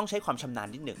จะต้องใช้ความชำนาญ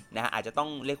นิดหนึ่งนะอาจจะต้อง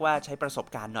เรียกว่าใช้ประสบ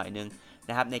การณ์หน่อยนึง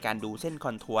นะครับในการดูเส้นค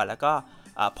อนทัวร์แล้วก็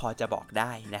พอจะบอกไ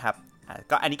ด้นะครับ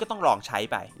ก็อันนี้ก็ต้องลองใช้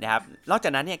ไปนะครับนอกจา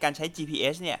กนั้นเนี่ยการใช้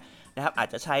GPS เนี่ยนะครับอาจ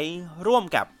จะใช้ร่วม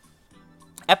กับ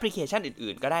แอปพลิเคชัน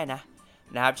อื่นๆก็ได้นะ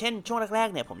ครับเช่นช่วงแรก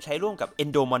ๆเนี่ยผมใช้ร่วมกับ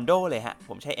Endomondo เลยฮะ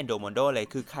ผมใช้ Endomondo เลย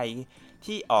คือใคร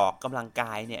ที่ออกกำลังก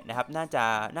ายเนี่ยนะครับน่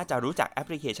าจะรู้จักแอปพ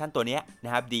ลิเคชันตัวนี้น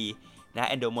ะครับดีนะ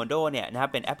Endomondo เนี่ยนะครับ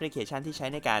เป็นแอปพลิเคชันที่ใช้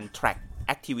ในการ track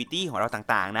activity ของเรา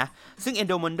ต่างๆนะซึ่ง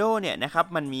Endomondo เนี่ยนะครับ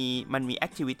มันมี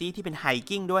activity ที่เป็น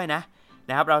hiking ด้วยน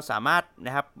ะครับเราสามารถน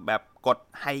ะครับแบบกด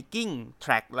hiking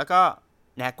track แล้วก็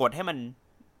นะกดให้มัน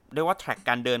เรียกว่า track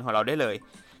การเดินของเราได้เลย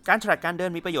การ track การเดิ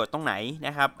นมีประโยชน์ตรงไหนน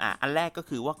ะครับอันแรกก็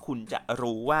คือว่าคุณจะ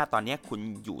รู้ว่าตอนนี้คุณ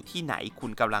อยู่ที่ไหนคุ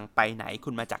ณกำลังไปไหนคุ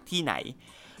ณมาจากที่ไหน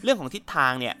เรื่องของทิศทา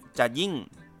งเนี่ยจะยิ่ง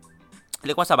เ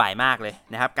รียกว่าสบายมากเลย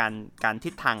นะครับการทิ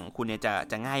ศทางของคุณเนี่ย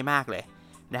จะง่ายมากเลย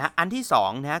นะฮะอันที่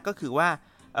2นะก็คือว่า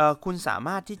คุณสาม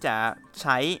ารถที่จะใ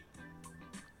ช้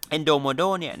Endomondo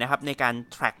เนี่ยนะครับในการ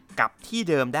track กลับที่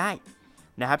เดิมได้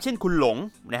นะครับเช่นคุณหลง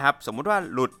นะครับสมมุติว่า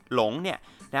หลงเนี่ย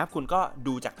นะครับคุณก็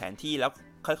ดูจากแผนที่แล้ว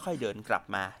ค่อยๆเดินกลับ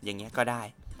มาอย่างเงี้ยก็ได้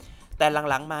แต่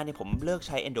หลังๆมาเนี่ยผมเลิกใ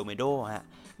ช้ Endomondo ฮะ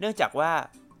เนื่องจากว่า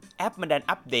แอปมันดัน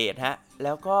อัปเดตฮะแ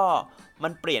ล้วก็มั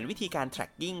นเปลี่ยนวิธีการ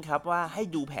tracking ครับว่าให้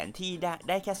ดูแผนที่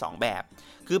ได้แค่2แบบ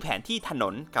คือแผนที่ถน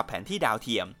นกับแผนที่ดาวเ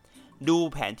ทียมดู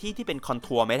แผนที่ที่เป็นคอน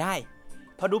ทัวร์ไม่ได้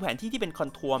พอดูแผนที่ที่เป็นคอน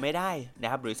ทัวร์ไม่ได้น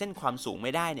ะครับหรือเส้นความสูงไ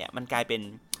ม่ได้เนี่ยมันกลายเป็น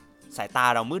สายตา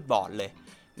เรามืดบอดเลย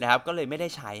นะครับก็เลยไม่ได้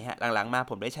ใช้ฮะหลังๆมา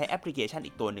ผมได้ใช้แอปพลิเคชัน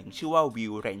อีกตัวหนึ่งชื่อว่า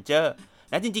View Ranger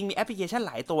นะจริงๆมีแอปพลิเคชัน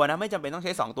หลายตัวนะไม่จำเป็นต้องใ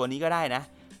ช้2ตัวนี้ก็ได้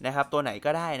นะครับตัวไหน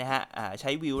ก็ได้นะฮะใช้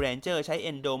View Ranger ใช้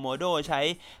Endomondo ใช้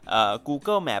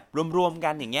Google Map รวมๆ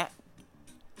กันอย่างเงี้ย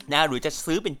นะหรือจะ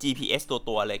ซื้อเป็น GPS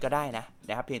ตัวเลยก็ได้น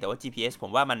ะครับเพียงแต่ว่า GPS ผ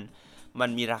มว่ามัน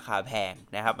มีราคาแพง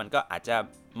นะครับมันก็อาจจะ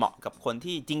เหมาะกับคน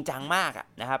ที่จริงจังมาก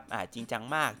นะครับจริงจัง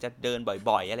มากจะเดิน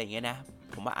บ่อยๆอะไรเงี้ยนะ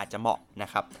ผมว่าอาจจะเหมาะนะ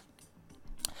ครับ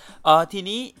ที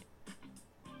นี้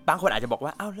บางคนอาจจะบอกว่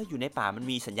าอ้าวแล้วอยู่ในป่ามัน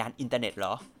มีสัญญาณอินเทอร์เน็ตเหร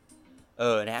อ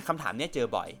นะฮะคำถามนี้เจอ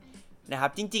บ่อยนะครั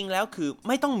บจริงๆแล้วคือไ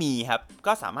ม่ต้องมีครับ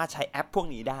ก็สามารถใช้แอปพวก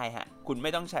นี้ได้ฮะคุ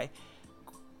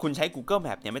ณใช้ Google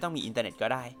Map เนี่ยไม่ต้องมีอินเทอร์เน็ตก็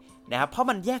ได้นะครับเพราะ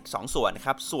มันแยก2ส่วนค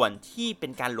รับส่วนที่เป็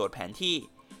นการโหลดแผนที่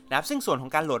นะครับซึ่งส่วนขอ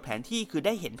งการโหลดแผนที่คือไ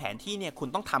ด้เห็นแผนที่เนี่ยคุณ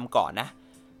ต้องทำก่อนน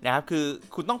ะครับคือ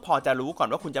คุณต้องพอจะรู้ก่อน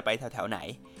ว่าคุณจะไปแถวๆไหน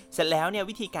เสร็จแล้วเนี่ย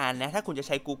วิธีการนะถ้าคุณจะใ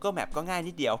ช้ Google Map ก็ง่าย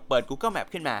นิดเดียวเปิด Google Map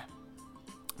ขึ้นมา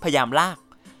พยายามลาก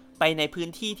ไปในพื้น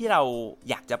ที่ที่เรา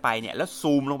อยากจะไปเนี่ยแล้ว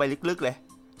ซูมลงไปลึกๆเลย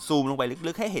ซูมลงไป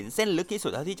ลึกๆให้เห็นเส้นลึกที่สุ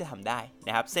ดเท่าที่จะทำได้น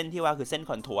ะครับเส้นที่ว่าคือเส้น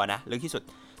คอนทัวร์นะลึกที่สุด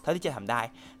เท่าที่จะทำได้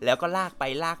แล้วก็ลากไป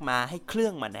ลากมาให้เครื่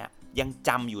องมันเนี่ยยังจ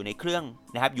ำอยู่ในเครื่อง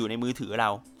นะครับอยู่ในมือถือเรา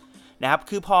นะครับ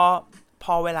คือพ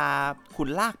อเวลาคุณ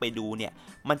ลากไปดูเนี่ย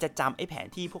มันจะจำไอ้แผน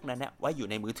ที่พวกนั้นเนี่ยไว้อยู่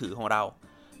ในมือถือของเรา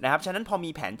นะครับฉะนั้นพอมี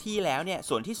แผนที่แล้วเนี่ย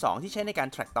ส่วนที่2ที่ใช้ในการ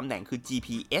track ตำแหน่งคือ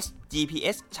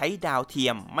GPS ใช้ดาวเที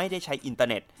ยมไม่ได้ใช้อินเทอร์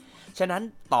เน็ต ฉะนั้น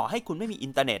ต่อให้คุณไม่มีอิ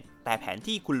นเทอร์เน็ตแต่แผน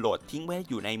ที่คุณโหลดทิ้งไว้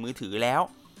อยู่ในมือถือแล้ว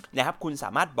นะครับคุณสา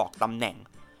มารถบอกตำแหน่ง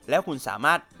แล้วคุณสาม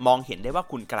ารถมองเห็นได้ว่า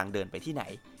คุณกำลังเดินไปที่ไหน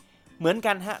เหมือน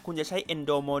กันฮะคุณจะใช้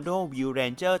Endomodal View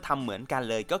Ranger ทำเหมือนกัน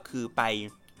เลยก็คือไป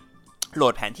โหล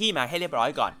ดแผนที่มาให้เรียบร้อย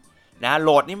ก่อนนะโหล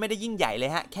ดนี่ไม่ได้ยิ่งใหญ่เลย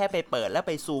ฮะแค่ไปเปิดแล้วไ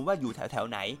ปซูมว่าอยู่แถวๆ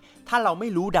ไหนถ้าเราไม่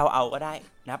รู้เดาเอาก็ได้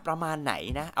นะประมาณไหน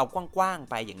นะเอากว้างๆ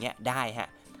ไปอย่างเงี้ยได้ฮะ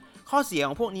ข้อเสียข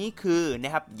องพวกนี้คือน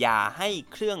ะครับอย่าให้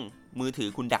เครื่องมือถือ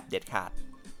คุณดับเด็ดขาด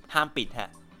ห้ามปิดฮะ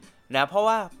นะเพราะ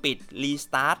ว่าปิดรีส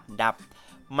ตาร์ทดับ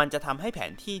มันจะทำให้แผ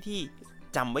นที่ที่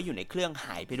จำไว้อยู่ในเครื่องห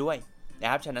ายไปด้วยนะ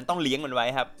ครับฉะนั้นต้องเลี้ยงมันไว้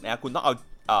ครับนะคุณต้องเอา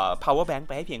power bank ไ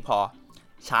ปให้เพียงพอ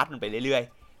ชาร์จมันไปเรื่อย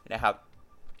ๆนะครับ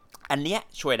อันเนี้ย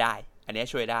ช่วยได้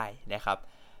นะครับ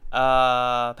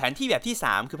แผนที่แบบที่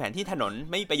3คือแผนที่ถนน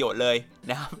ไม่มีประโยชน์เลย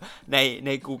นะครับใน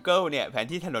Google เนี่ยแผน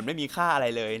ที่ถนนไม่มีค่าอะไร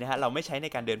เลยนะฮะเราไม่ใช้ใน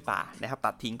การเดินป่านะครับ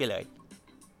ตัดทิ้งไปเลย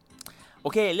โอ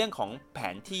เคเรื่องของแผ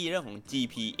นที่เรื่องของ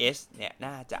GPS เนี่ย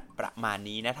น่าจะประมาณ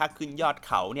นี้นะถ้าขึ้นยอด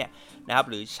เขาเนี่ยนะครับ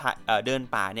หรือเดิน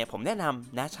ป่าเนี่ยผมแนะน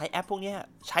ำนะใช้แอปพวกนี้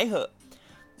ใช้เหอะ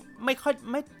ไม่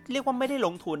เรียกว่าไม่ได้ล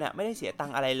งทุนอะไม่ได้เสียตัง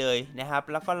ค์อะไรเลยนะครับ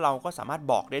แล้วก็เราก็สามารถ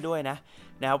บอกได้ด้วยนะ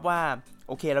ครับว่า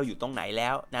โอเคเราอยู่ตรงไหนแล้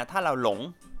วนะถ้าเราหลง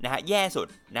นะฮะแย่สุด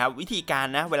นะวิธีการ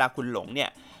นะเวลาคุณหลงเนี่ย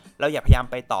เราอย่าพยายาม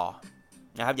ไปต่อ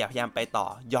นะครับอย่าพยายามไปต่อ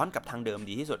ย้อนกลับทางเดิม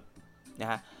ดีที่สุดนะ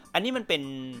ฮะอันนี้มันเป็น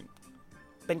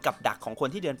กับดักของคน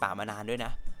ที่เดินป่ามานานด้วยน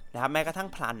ะครับแม้กระทั่ง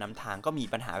พรานนำทางก็มี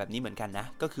ปัญหาแบบนี้เหมือนกันนะ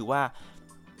ก็คือว่า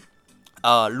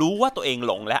รู้ว่าตัวเอง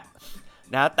หลงแล้ว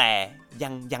นะแต่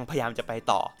ยังพยายามจะไป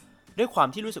ต่อด้วยความ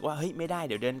ที่รู้สึกว่าเฮ้ยไม่ได้เ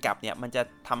ดี๋ยวเดินกลับเนี่ยมันจะ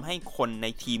ทำให้คนใน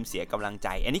ทีมเสียกำลังใจ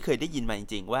อันนี้เคยได้ยินมาจ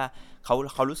ริงๆว่าเข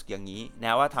ารู้สึกอย่างนี้น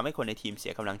ะว่าทำให้คนในทีมเสี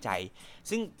ยกำลังใจ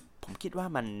ซึ่งผมคิดว่า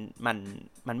มั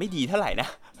นไม่ดีเท่าไหร่น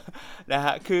ะฮ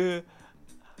ะคือ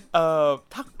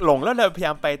ถ้าหลงแล้วเราพยาย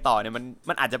ามไปต่อเนี่ย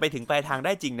มันอาจจะไปถึงปลายทางไ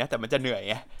ด้จริงนะแต่มันจะเหนื่อย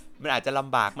ไงมันอาจจะล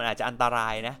ำบากมันอาจจะอันตรา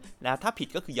ยนะถ้าผิด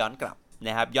ก็คือย้อนกลับน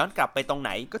ะครับย้อนกลับไปตรงไห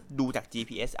นก็ดูจาก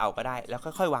GPS เอาก็ได้แล้ว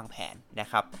ค่อยๆวางแผนนะ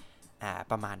ครับ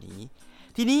ประมาณนี้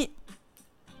ทีนี้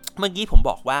เมื่อกี้ผม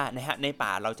บอกว่านะฮะในป่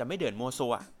าเราจะไม่เดินมั่วซั่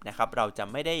วนะครับเราจะ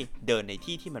ไม่ได้เดินใน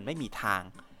ที่ที่มันไม่มีทาง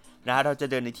นะเราจะ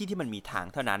เดินในที่ที่มันมีทาง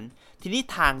เท่านั้นทีนี้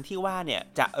ทางที่ว่าเนี่ย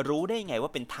จะรู้ได้ไงว่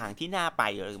าเป็นทางที่น่าไป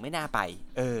หรือไม่น่าไป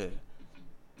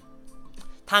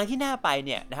ทางที่น่าไปเ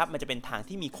นี่ยนะครับมันจะเป็นทาง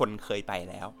ที่มีคนเคยไป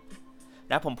แล้ว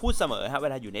นะผมพูดเสมอครับเว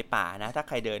ลาอยู่ในป่านะถ้าใ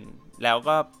ครเดินแล้ว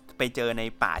ก็ไปเจอใน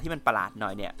ป่าที่มันประหลาดหน่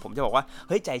อยเนี่ยผมจะบอกว่าเ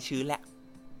ฮ้ยใจชื้นแหละ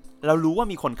เรารู้ว่า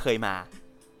มีคนเคยมา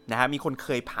นะฮะมีคนเค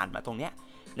ยผ่านมาตรงเนี้ย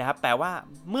นะครับแปลว่า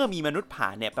เมื่อมีมนุษย์ผ่า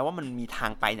นเนี่ยแปลว่ามันมีทา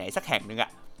งไปไหนสักแห่งนึงอ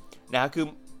ะนะคือ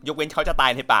ยกเว้นเขาจะตา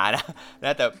ยในป่านะ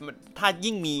แต่ถ้า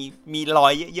ยิ่งมีรอ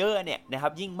ยเยอะๆเนี่ยนะครั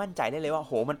บยิ่งมั่นใจได้เลยว่า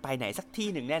โหมันไปไหนสักที่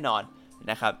หนึ่งแน่นอน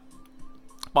นะครับ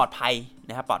ปลอดภัย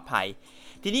นะครับปลอดภัย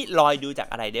ทีนี้รอยดูจาก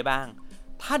อะไรได้บ้าง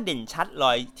ถ้าเด่นชัดร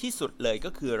อยที่สุดเลยก็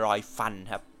คือรอยฟัน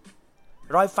ครับ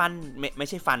รอยฟันไม่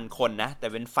ใช่ฟันคนนะแต่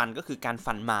เป็นฟันก็คือการ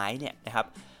ฟันไม้เนี่ยนะครับ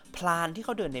พรานที่เข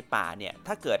าเดินในป่าเนี่ย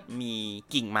ถ้าเกิดมี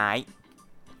กิ่งไม้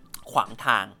ขวางท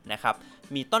างนะครับ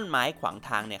มีต้นไม้ขวางท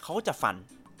างเนี่ยเขาก็จะฟัน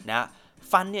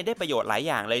ฟันเนี่ยได้ประโยชน์หลาย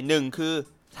อย่างเลย1คือ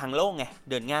ทางโล่งไง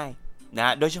เดินง่ายน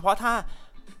ะโดยเฉพาะ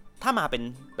ถ้ามาเป็น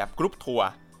แบบกรุ๊ปทัวร์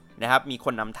นะครับมีค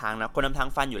นนำทางนะคนนำทาง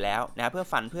ฟันอยู่แล้วนะเพื่อ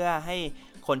ฟันเพื่อให้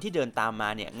คนที่เดินตามมา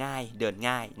เนี่ยง่ายเดิน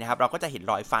ง่ายนะครับเราก็จะเห็น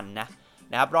รอยฟันน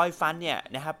ะครับรอยฟันเนี่ย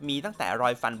นะครับมีตั้งแต่รอ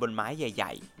ยฟันบนไม้ให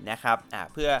ญ่ๆนะครับ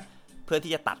เพื่อ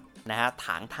ที่จะตัดนะฮะถ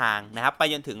างทางนะครับไป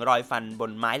จนถึงรอยฟันบ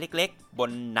นไม้เล็กๆบ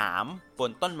นหนามบ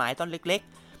นต้นไม้ต้นเล็ก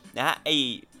ๆนะฮะไ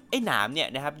อ้หนามเนี่ย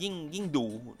นะครับยิ่งดู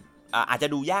อาจจะ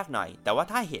ดูยากหน่อยแต่ว่า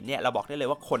ถ้าเห็นเนี่ยเราบอกได้เลย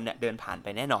ว่าคนเนี่ยเดินผ่านไป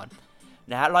แน่นอน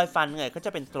นะฮะรอยฟันเนี่ยก็จ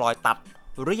ะเป็นรอยตัด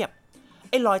เรียบ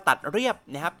ไอ้รอยตัดเรียบ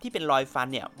นะครับที่เป็นรอยฟัน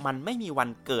เนี่ยมันไม่มีวัน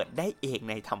เกิดได้เอง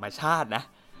ในธรรมชาตินะ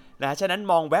ฉะนั้น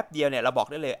มองแวบเดียวเนี่ยเราบอก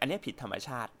ได้เลยอันนี้ผิดธรรมช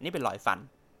าตินี่เป็นรอยฟัน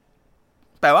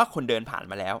แปลว่าคนเดินผ่าน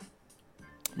มาแล้ว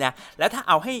นะแล้วถ้า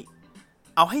เอาใ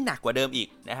ห้หนักกว่าเดิมอีก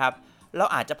นะครับเรา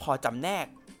อาจจะพอจำแนก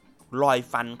รอย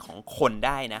ฟันของคนไ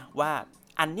ด้นะว่า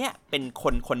อันเนี้ยเป็น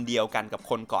คนเดียวกันกับ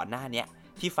คนก่อนหน้านี้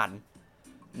ที่ฟัน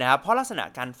นะครับเพราะลักษณะ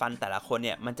การฟันแต่ละคนเ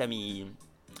นี่ยมันจะมี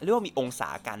เรียกว่ามีองศา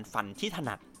การฟันที่ถ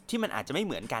นัดที่มันอาจจะไม่เ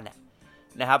หมือนกัน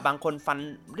นะครับบางคนฟัน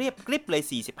เรียบกริบเลย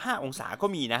45องศาก็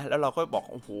มีนะแล้วเราก็บอก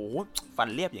โอ้โหฟัน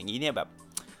เรียบอย่างนี้เนี่ยแบบ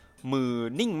มือ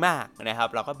นิ่งมากนะครับ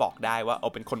เราก็บอกได้ว่าเอา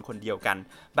เป็นคนเดียวกัน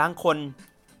บางคน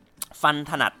ฟัน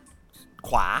ถนัด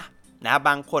ขวานะบ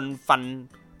างคนฟัน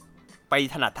ไป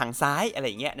ถนัดทางซ้ายอะไร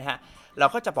อย่างเงี้ยนะฮะเรา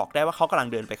ก็จะบอกได้ว่าเขากำลัง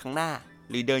เดินไปข้างหน้า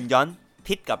หรือเดินย้อน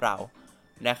ทิศกับเรา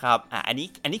นะครับอัน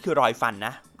นี้คือรอยฟันน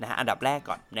ะฮะอันดับแรก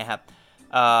ก่อนนะครับ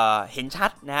เห็นชั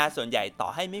ดนะฮะส่วนใหญ่ต่อ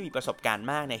ให้ไม่มีประสบการณ์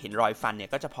มากเนี่ยเห็นรอยฟันเนี่ย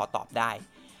ก็จะพอตอบได้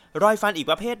รอยฟันอีก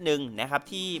ประเภทหนึ่งนะครับ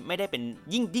ที่ไม่ได้เป็น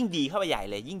ยิ่งดีเข้าไปใหญ่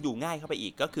เลยยิ่งดูง่ายเข้าไปอี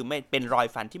กก็คือไม่เป็นรอย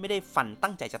ฟันที่ไม่ได้ฟัน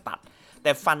ตั้งใจจะตัดแ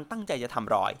ต่ฟันตั้งใจจะท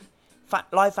ำรอย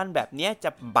ฟันแบบนี้จ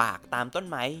ะบากตามต้น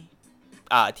ไม้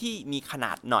ที่มีขน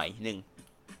าดหน่อยหนึ่ง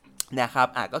นะครับ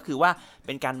ก็คือว่าเ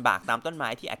ป็นการบากตามต้นไม้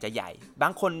ที่อาจจะใหญ่บา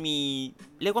งคน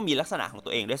เรียกว่ามีลักษณะของตั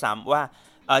วเองด้วยซ้ำว่า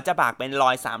จะบากเป็นรอ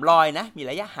ย3รอยนะมี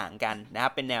ระยะห่างกันนะครั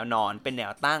บเป็นแนวนอนเป็นแน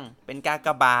วตั้งเป็นกาก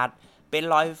บาทเป็น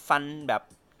รอยฟันแบบ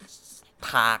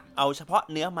ถากเอาเฉพาะ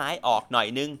เนื้อไม้ออกหน่อย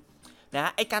นึงน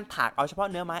ะไอการถากเอาเฉพาะ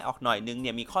เนื้อไม้ออกหน่อยนึงเ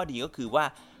นี่ยมีข้อดีก็คือว่า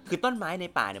คือต้นไม้ใน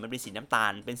ป่าเนี่ยมันเป็นสีน้ำตา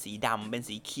ลเป็นสีดำเป็น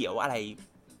สีเขียวอะไร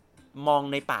มอง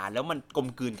ในป่าแล้วมันกลม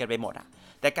กลืนกันไปหมด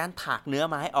แต่การถากเนื้อ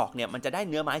ไม้ออกเนี่ยมันจะได้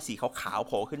เนื้อไม้สีขาวๆโ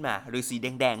ผล่ขึ้นมาหรือสีแ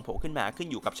ดงๆโผล่ขึ้นมาขึ้น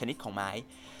อยู่กับชนิดของไม้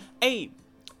ไอ้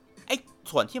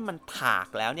ส่วนที่มันถาก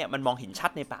แล้วเนี่ยมันมองเห็นชั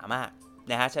ดในป่ามาก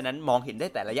นะฮะฉะนั้นมองเห็นได้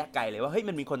แต่ระยะไกลเลยว่าเฮ้ย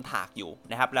มันมีคนถากอยู่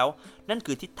นะครับแล้วนั่น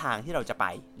คือทิศทางที่เราจะไป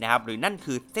นะครับหรือนั่น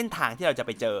คือเส้นทางที่เราจะไ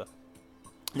ปเจอ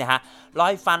นะฮะรอ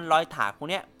ยฟันรอยถากพวก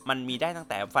นี้มันมีได้ตั้ง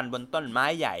แต่ฟันบนต้นไม้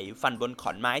ใหญ่ฟันบนข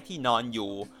อนไม้ที่นอนอ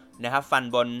ยู่นะครับฟัน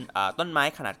บนต้นไม้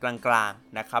ขนาดกลาง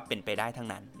ๆนะครับเป็นไปได้ทั้ง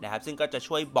นั้นนะครับซึ่งก็จะ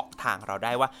ช่วยบอกทางเราไ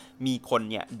ด้ว่ามีคน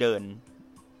เนี่ยเดิน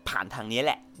ผ่านทางนี้แ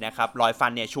หละนะครับรอยฟั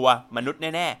นเนี่ยชัวร์มนุษย์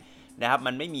แน่ๆนะครับ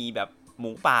มันไม่มีแบบห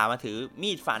มูป่ามาถือ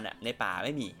มีดฟันในป่าไ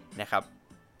ม่มีนะครับ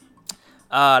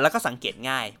แล้วก็สังเกต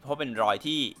ง่ายเพราะเป็นรอย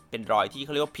ที่เข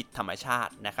าเรียกว่าผิดธรรมชา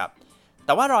ตินะครับแ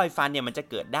ต่ว่ารอยฟันเนี่ยมันจะ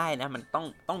เกิดได้นะมัน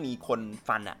ต้องมีคน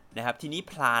ฟันนะครับทีนี้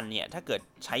พรานเนี่ยถ้าเกิด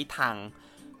ใช้ทาง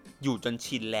อยู่จน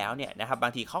ชินแล้วเนี่ยนะครับบา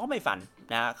งทีเขาก็ไม่ฟัน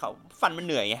นะเขาฟันมันเ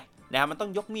หนื่อยไงนะครับมันต้อ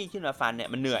งยกมีดขึ้นมาฟันเนี่ย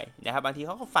มันเหนื่อยนะครับบางทีเข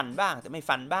าก็ฟันบ้างแต่ไม่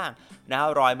ฟันบ้างนะ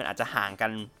รอยมันอาจจะห่างกั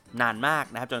นนานมาก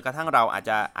นะครับจนกระทั่งเราอาจ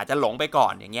จะหลงไปก่อ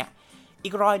นอย่างเงี้ยอี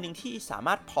กรอยหนึ่งที่สาม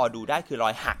ารถพอดูได้คือรอ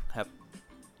ยหักครับ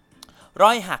ร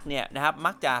อยหักเนี่ยนะครับ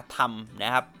มักจะทำน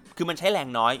ะครับคือมันใช้แรง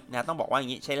น้อยนะต้องบอกว่าอย่า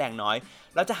งนี้ใช้แรงน้อย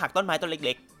เราจะหักต้นไม้ต้นเ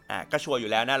ล็กๆก็ชัวร์อยู่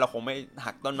แล้วนะเราคงไม่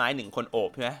หักต้นไม้1คนโอบ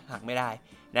ใช่ไหมหักไม่ได้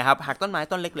นะครับหักต้นไม้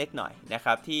ต้นเล็กๆหน่อยนะค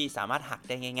รับที่สามารถหัก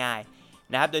ได้ง่าย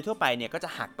ๆนะครับโดยทั่วไปเนี่ยก็จะ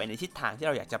หักไปในทิศทางที่เ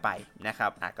ราอยากจะไปนะครั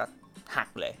บก็หัก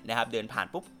เลยนะครับเดินผ่าน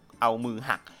ปุ๊บเอามือ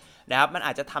หักนะครับมันอ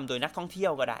าจจะทำโดยนักท่องเที่ย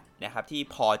วก็ได้นะครับที่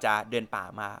พอจะเดินป่า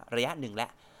มาระยะหนึ่งแล้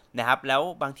วนะครับแล้ว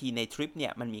บางทีในทริปเนี่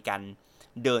ยมันมีการ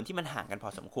เดินที่มันห่างกันพอ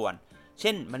สมควรเ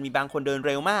ช่นมันมีบางคนเดินเ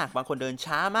ร็วมากบางคนเดิน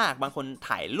ช้ามากบางคน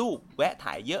ถ่ายรูปแวะ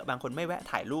ถ่ายเยอะบางคนไม่แวะ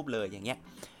ถ่ายรูปเลยอย่างเงี้ย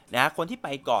นะคนที่ไป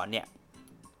ก่อนเนี่ย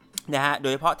นะฮะโด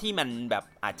ยเฉพาะที่มันแบบ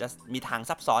อาจจะมีทาง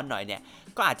ซับซ้อนหน่อยเนี่ย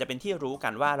ก็อาจจะเป็นที่รู้กั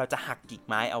นว่าเราจะหักกิ่ง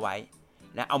ไม้เอาไว้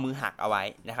นะเอามือหักเอาไว้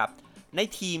นะครับใน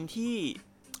ทีมที่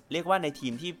เรียกว่าในที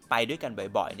มที่ไปด้วยกัน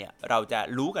บ่อยๆเนี่ยเราจะ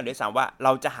รู้กันด้วยซ้ำว่าเร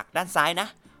าจะหักด้านซ้ายนะ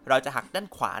เราจะหักด้าน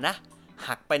ขวานะ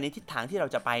หักไปในทิศทางที่เรา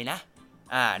จะไปนะ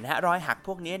นะฮะรอยหักพ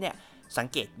วกนี้เนี่ยสัง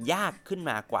เกตยากขึ้น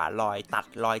มากว่ารอยตัด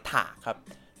รอยถากครับ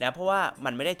นะเพราะว่ามั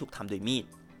นไม่ได้ถูกทำโดยมีด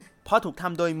พอถูกท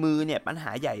ำโดยมือเนี่ยปัญห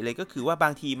าใหญ่เลยก็คือว่าบา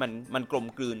งทีมันกลม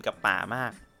กลืนกับป่ามา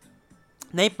ก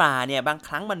ในป่าเนี่ยบางค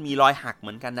รั้งมันมีรอยหักเห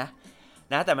มือนกันนะ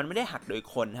แต่มันไม่ได้หักโดย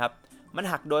คนครับมัน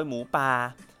หักโดยหมูป่า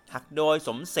หักโดยส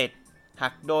มเสร็จหั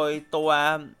กโดยตัว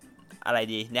อะไร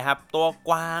ดีนะครับตัวก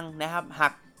วางนะครับหั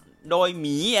กโดยห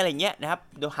มีอะไรเงี้ยนะครับ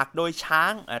หักโดยช้า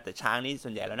งแต่ช้างนี่ส่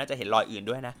วนใหญ่เราน่าจะเห็นรอยอื่น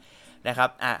ด้วยนะครับ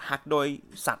หักโดย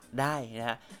สัตว์ได้นะ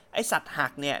ฮะไอสัตว์หั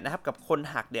กเนี่ยนะครับกับคน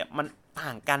หักเนี่ยมันต่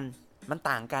างกั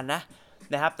น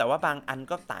นะครับแต่ว่าบางอัน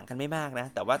ก็ต่างกันไม่มากนะ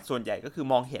แต่ว่าส่วนใหญ่ก็คือ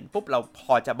มองเห็นปุ๊บเราพ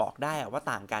อจะบอกได้ว่า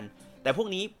ต่างกันแต่พวก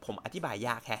นี้ผมอธิบายย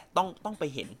ากแค่ต้องไป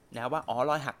เห็นนะว่าอ๋อ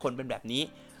รอยหักคนเป็นแบบนี้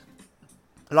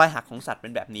รอยหักของสัตว์เป็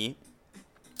นแบบนี้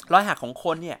รอยหักของค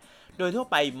นเนี่ยโดยทั่ว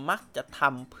ไปมักจะท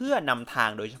ำเพื่อนำทาง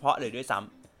โดยเฉพาะเลยด้วยซ้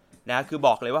ำนะคือบ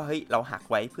อกเลยว่าเฮ้ยเราหัก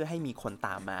ไว้เพื่อให้มีคนต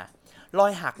ามมารอ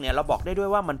ยหักเนี่ยเราบอกได้ด้วย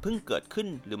ว่ามันเพิ่งเกิดขึ้น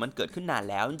หรือมันเกิดขึ้นนาน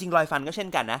แล้วจริงๆรอยฟันก็เช่น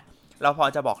กันนะเราพอ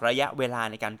จะบอกระยะเวลา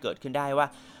ในการเกิดขึ้นได้ว่า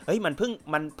เฮ้ยมันเ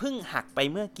พิ่งหักไป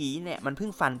เมื่อกี้เนี่ยมันเพิ่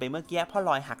งฟันไปเมื่อกี้เพราะ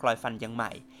รอยหักรอยฟันยังให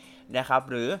ม่นะครับ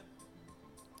หรือ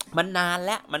มันนานแ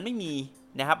ล้วมันไม่มี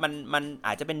นะครับมันอ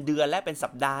าจจะเป็นเดือนและเป็นสั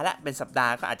ปดาห์และเป็นสัปดา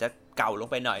ห์ก็อาจจะเก่าลง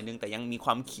ไปหน่อยนึงแต่ยังมีคว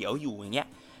ามเขียวอยู่อย่างเงี้ย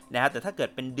นะครับแต่ถ้าเกิด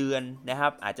เป็นเดือนนะครั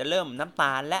บอาจจะเริ่มน้ำต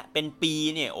าลและเป็นปี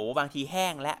เนี่ยโอ้บางทีแห้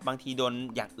งและบางทีโดน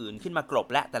อย่างอื่นขึ้นมากลบ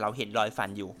และแต่เราเห็นรอยฟัน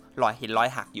อยู่เห็นรอย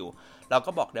หักอยู่เรา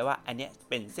ก็บอกได้ว่าอันนี้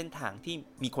เป็นเส้นทางที่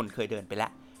มีคนเคยเดินไปแล้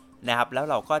วนะครับแล้ว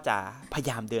เราก็จะพยา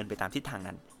ยามเดินไปตามทิศทาง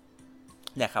นั้น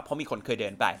นะครับเพราะมีคนเคยเดิ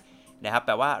นไปนะครับแป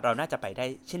ลว่าเราน่าจะไปได้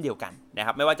เช่นเดียวกันนะค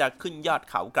รับไม่ว่าจะขึ้นยอด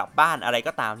เขากลับบ้านอะไร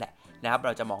ก็ตามแหละนะครับเร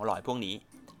าจะมองรอยพวกนี้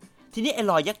ทีนี้ไอ้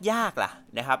รอยยากๆล่ะ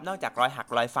นะครับนอกจากรอยหัก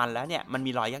รอยฟันแล้วเนี่ยมัน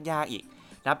มีรอยยากๆอีก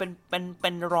นะเป็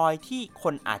นรอยที่ค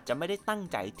นอาจจะไม่ได้ตั้ง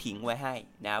ใจทิ้งไว้ให้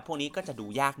นะพวกนี้ก็จะดู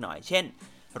ยากหน่อยเช่น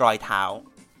รอยเท้า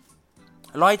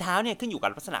เนี่ยขึ้นอยู่กับ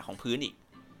ลักษณะของพื้นอีก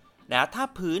นะถ้า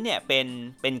พื้นเนี่ยเ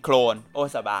ป็นโคลนโอ้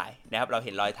สบายนะครับเราเ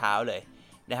ห็นรอยเท้าเลย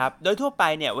นะครับโดยทั่วไป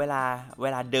เนี่ยเว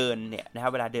ลาเดินเนี่ยนะครั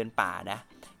บเวลาเดินป่านะ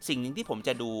สิ่งหนึ่งที่ผมจ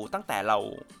ะดูตั้งแต่เรา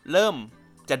เริ่ม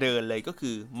จะเดินเลยก็คื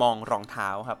อมองรองเท้า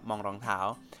ครับมองรองเท้า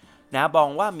นะมอง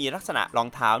ว่ามีลักษณะรอง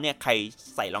เท้าเนี่ยใคร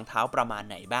ใส่รองเท้าประมาณ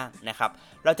ไหนบ้างนะครับ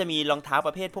เราจะมีรองเท้าป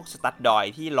ระเภทพวกสตั๊ดดอย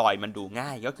ที่รอยมันดูง่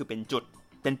ายก็คือเป็นจุด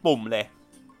เป็นปุ่มเลย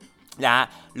นะ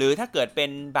หรือถ้าเกิดเป็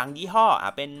นบางยี่ห้อ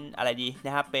เป็นอะไรดีน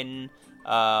ะครับเป็น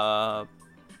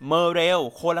เมอร์เรล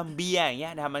โคลัมเบียอย่างเงี้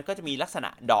ยนะครับมันก็จะมีลักษณะ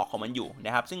ดอกของมันอยู่น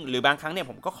ะครับซึ่งหรือบางครั้งเนี่ย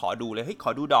ผมก็ขอดูเลยเฮ้ยขอ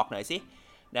ดูดอกหน่อยสิ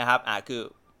นะครับคือ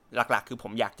หลักๆคือผ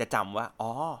มอยากจะจำว่าอ๋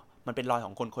อมันเป็นรอยข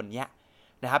องคนคนนี้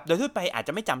นะครับโดยทั่วไปอาจจ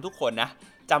ะไม่จำทุกคนนะ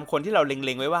จำคนที่เราเ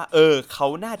ล็งๆไว้ว่าเขา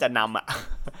น่าจะน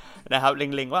ำนะครับเ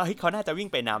ล็งๆว่าเฮ้ยเขาน่าจะวิ่ง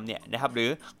ไปนำเนี่ยนะครับหรือ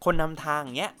คนนำทาง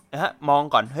เงี้ยนะฮะมอง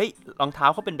ก่อนเฮ้ยรองเท้า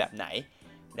เขาเป็นแบบไหน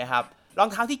นะครับรอง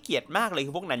เท้าที่เกลียดมากเลย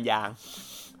คือพวกนันยาง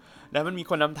นะมันมี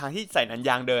คนนำทางที่ใส่นันย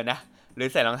างเดินนะหรือ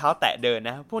ใส่รองเท้าแตะเดิน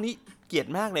นะพวกนี้เกลียด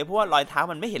มากเลยเพราะว่ารอยเท้า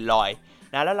มันไม่เห็นรอย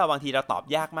นะแล้วเราบางทีเราตอบ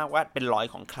ยากมากว่าเป็นรอย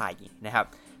ของใครนะครับ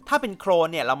ถ้าเป็นโคลน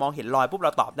เนี่ยเรามองเห็นรอยปุ๊บเร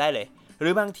าตอบได้เลยหรื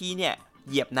อบางทีเนี่ย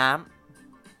เหยียบน้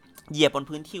ำเหยียบบน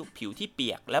พื้นที่ผิวที่เ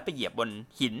ปียกแล้วไปเหยียบบน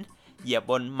หินเหยียบ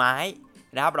บนไม้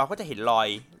นะครับเราก็จะเห็นร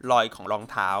อยของรอง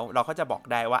เท้าเราก็จะบอก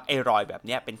ได้ว่าไอ้รอยแบบ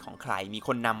นี้เป็นของใครมีค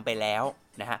นนำไปแล้ว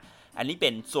นะฮะอันนี้เป็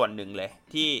นส่วนหนึ่งเลย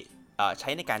ที่ใช้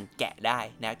ในการแกะได้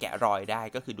นะแกะรอยได้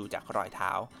ก็คือดูจากรอยเท้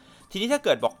าทีนี้ถ้าเ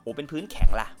กิดบอกโอ้เป็นพื้นแข็ง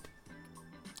ล่ะ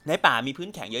ในป่ามีพื้น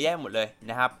แข็งเยอะแยะหมดเลย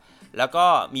นะครับแล้วก็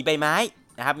มีใบไม้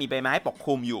นะครับมีใบไม้ปกค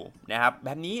ลุมอยู่นะครับแบ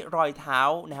บนี้รอยเท้า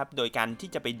นะครับโดยการที่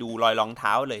จะไปดูรอยรองเ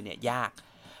ท้าเลยเนี่ยยาก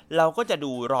เราก็จะ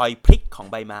ดูรอยพลิกของ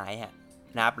ใบไม้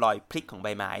นะครับรอยพลิกของใบ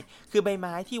ไม้คือใบไ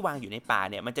ม้ที่วางอยู่ในป่า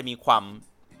เนี่ยมันจะมีความ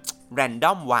แรนด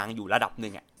อมวางอยู่ระดับห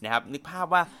นึ่งนะครับนึกภาพ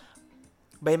ว่า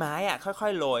ใบไม้ค่อ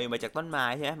ยๆโรยมาจากต้นไม้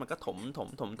ใช่ไหมมันก็ถม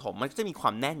มันก็จะมีควา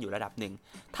มแน่นอยู่ระดับหนึ่ง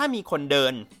ถ้ามีคนเดิ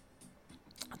น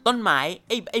ต้นไม้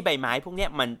ไอ้ใบไม้พวกนี้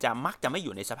มันจะมักจะไม่อ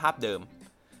ยู่ในสภาพเดิม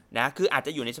นะคืออาจจ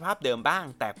ะอยู่ในสภาพเดิมบ้าง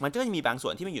แต่มันก็จะมีบางส่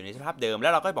วนที่มันอยู่ในสภาพเดิมแล้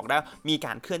วเราก็บอกได้มีก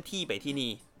ารเคลื่อนที่ไปที่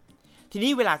นี่ที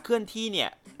นี้เวลาเคลื่อนที่เนี่ย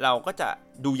เราก็จะ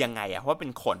ดูยังไงเพราะว่าเป็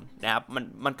นคนนะครับ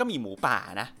มันก็มีหมูป่า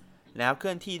นะครับเค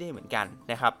ลื่อนที่ได้เหมือนกัน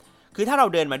นะครับคือถ้าเรา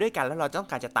เดินมาด้วยกันแล้วเราต้อง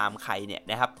การจะตามใครเนี่ย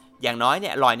นะครับอย่างน้อยเนี่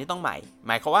ยรอยนี้ต้องใหม่ห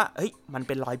มายความว่าเฮ้ยมันเ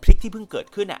ป็นรอยพลิกที่เพิ่งเกิด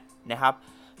ขึ้นนะครับ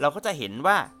เราก็จะเห็น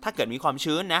ว่าถ้าเกิดมีความ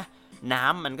ชื้นนะน้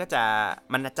ำมัน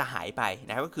จะหายไปน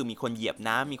ะครับก็คือมีคนเหยียบ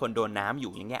น้ำมีคนโดนน้ำอ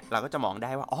ยู่อย่างเงี้ยเราก็จะมองได้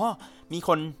ว่าอ๋อมีค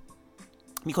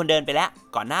นเดินไปแล้ว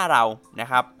ก่อนหน้าเรานะ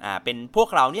ครับเป็นพวก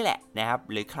เรานี่แหละนะครับ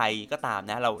หรือใครก็ตาม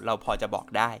นะเราพอจะบอก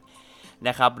ได้น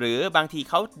ะครับหรือบางที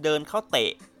เขาเดินเขาเต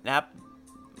ะนะครับ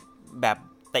แบบ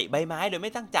เตะใบไม้โดยไ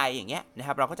ม่ตั้งใจอย่างเงี้ยนะค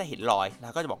รับเราก็จะเห็นรอยเรา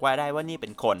ก็จะบอกว่าได้ว่านี่เป็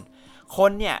นคน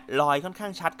เนี่ยรอยค่อนข้า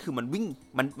งชัดคือมันวิ่ง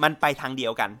มันไปทางเดีย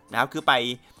วกันนะครับคือไป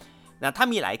นะถ้า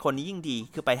มีหลายคนนี่ยิ่งดี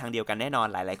คือไปทางเดียวกันแน่นอน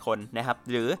หลายคนนะครับ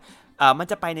หรือมัน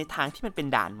จะไปในทางที่มันเป็น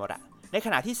ด่านหมดในข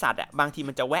ณะที่สัตว์บางที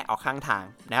มันจะแวะออกข้างทาง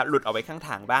นะครับหลุดออกไปข้างท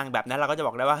างบ้างแบบนั้นเราก็จะบ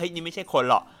อกได้ว่าเฮ้ยนี่ไม่ใช่คน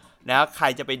หรอกนะใคร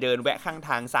จะไปเดินแวะข้างท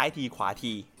างซ้ายทีขวา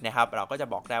ทีนะครับเราก็จะ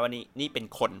บอกได้ว่านี่เป็น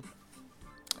คน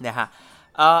นะฮะ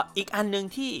อีกอันนึง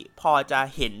ที่พอจะ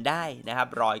เห็นได้นะครับ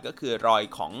รอยก็คือรอย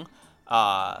ของ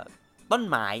ต้น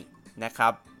ไม้นะครั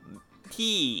บ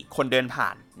ที่คนเดินผ่า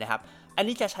นนะครับอัน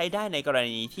นี้จะใช้ได้ในกร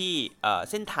ณีที่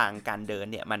เส้นทางการเดิน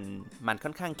เนี่ยมันค่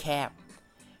อนข้างแคบ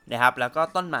นะครับแล้วก็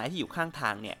ต้นไม้ที่อยู่ข้างทา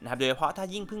งเนี่ยนะครับโดยเฉพาะถ้า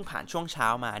ยิ่งเพิ่งผ่านช่วงเช้า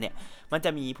มาเนี่ยมันจ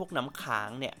ะมีพวกน้ำค้าง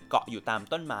เนี่ยเกาะอยู่ตาม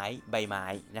ต้นไม้ใบไม้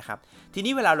นะครับที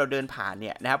นี้เวลาเราเดินผ่านเ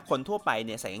นี่ยนะครับคนทั่วไปเ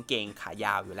นี่ยใส่กางเกงขาย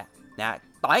าวอยู่แล้วนะ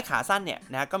ต่อให้ขาสั้นเนี่ย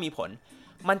นะก็มีผล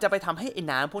มันจะไปทำให้ไอ้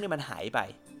น้ำพวกนี้มันหายไป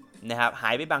นะครับหา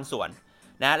ยไปบางส่วน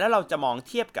นะแล้วเราจะมอง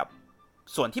เทียบกับ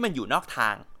ส่วนที่มันอยู่นอกทา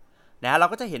งนะเรา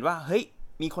ก็จะเห็นว่าเฮ้ย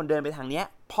มีคนเดินไปทางเนี้ย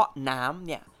เพราะน้ำเ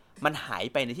นี่ยมันหาย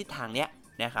ไปในทิศทางเนี้ย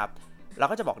นะครับเรา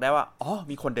ก็จะบอกได้ว่าอ๋อ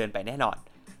มีคนเดินไปแน่นอน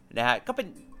นะฮะก็เป็น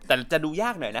แต่จะดูย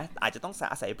ากหน่อยนะอาจจะต้อง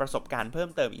อาศัยประสบการณ์เพิ่ม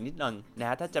เติมอีกนิดนึงนะ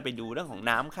ฮะถ้าจะไปดูเรื่องของ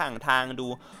น้ำข้างทางดู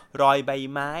รอยใบ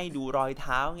ไม้ดูรอยเ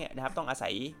ท้าเนี่ยนะครับต้องอาศั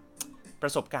ยปร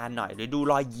ะสบการณ์หน่อยหรือดู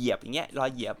รอยเหยียบอย่างเงี้ยรอ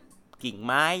ยเหยียบกิ่ง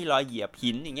ไม้รอยเหยียบ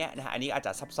หินอย่างเงี้ยนะฮะอันนี้อาจจ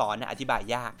ะซับซ้อนนะอธิบาย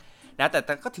ยากนะแต่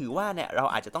ก็ถือว่าเนี่ยเรา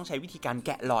อาจจะต้องใช้วิธีการแก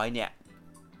ะรอยเนี่ย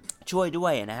ช่วยด้ว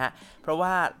ยนะฮะเพราะว่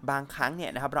าบางครั้งเนี่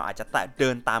ยนะครับเราอาจจะเดิ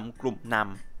นตามกลุ่มน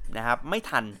ำนะครับไม่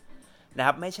ทันนะค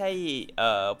รับไม่ใช่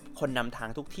คนนำทาง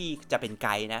ทุกที่จะเป็นไก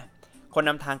ด์นะคน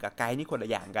นำทางกับไกด์นี่คนละ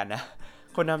อย่างกันนะ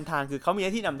คนนำทางคือเขามีหน้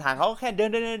าที่นำทางเขาแค่เ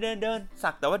ดินสั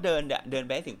กแต่ว่าเดินไ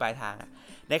ปให้ถึงปลายทาง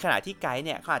ในขณะที่ไกด์เ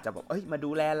นี่ยเขาอาจจะบอกมา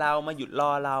ดูแลเรามาหยุดร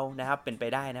อเรานะครับเป็นไป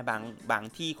ได้นะบาง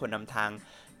ที่คนนำทาง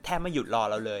แทบไม่หยุดรอ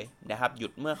เราเลยนะครับหยุ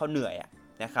ดเมื่อเขาเหนื่อย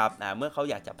นะครับเมื่อเขา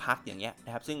อยากจะพักอย่างเงี้ยน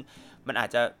ะครับซึ่งมันอาจ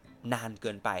จะนานเ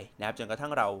กินไปนะครับจนกระทั่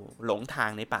งเราหลงทาง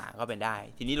ในป่าก็เป็นได้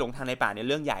ทีนี้หลงทางในป่าเนี่ย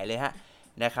เรื่องใหญ่เลย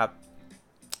นะครับ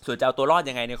ส่วนจะเอาตัวรอด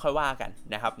ยังไงเนี่ยค่อยว่ากัน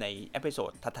นะครับในเอพิโซ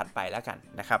ดถัดๆไปแล้วกัน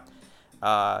นะครับ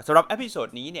สำหรับเอพิโซด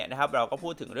นี้เนี่ยนะครับเราก็พู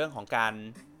ดถึงเรื่องของการ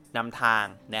นำทาง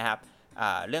นะครับ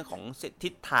เรื่องของทิ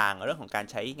ศทางเรื่องของการ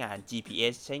ใช้งาน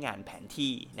GPS ใช้งานแผน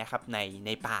ที่นะครับใน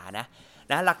ป่านะ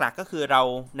หลักๆก็คือเรา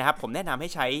นะครับผมแนะนำให้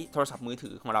ใช้โทรศัพท์มือถื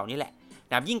อของเรานี่แหละ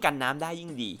นะยิ่งกันน้ำได้ยิ่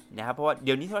งดีนะครับเพราะว่าเ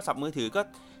ดี๋ยวนี้โทรศัพท์มือถือก็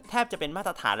แทบจะเป็นมาต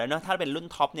รฐานแล้วเนาะถ้าเป็นรุ่น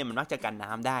ท็อปเนี่ยมันมักจะกัน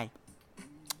น้ำได้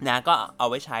นะก็เอา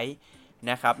ไว้ใช้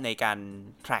นะครับในการ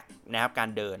track นะครับการ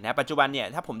เดินนะปัจจุบันเนี่ย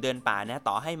ถ้าผมเดินป่านะ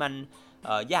ต่อให้มัน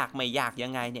ยากไม่ยากยั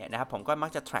งไงเนี่ยนะครับผมก็มั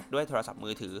กจะ track ด้วยโทรศัพท์มื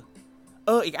อถือ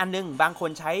อีกอันนึงบางค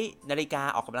นใช้นาฬิกา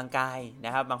ออกกำลังกายน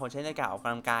ะครับบางคนใช้นาฬิกาออกก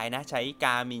ำลังกายนะใช้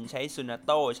Garmin ใช้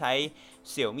Suunto ใช้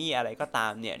Xiaomi อะไรก็ตา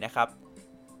มเนี่ยนะครับ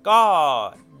ก็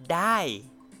ได้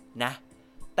นะ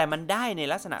แต่มันได้ใน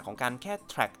ลักษณะของการแค่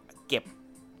track เ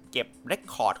ก็บ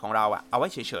record ของเราเอาไว้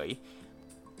เฉย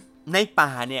ๆในป่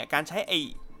าเนี่ยการใช้ไ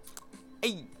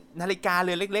อ้นาฬิกาเ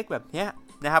รือนเล็กๆแบบนี้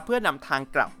นะครับเพื่อนำทาง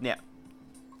กลับเนี่ย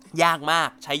ยากมาก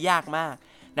ใช้ยากมาก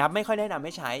นะครับไม่ค่อยแนะนำใ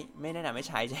ห้ใช้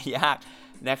ใช้ยาก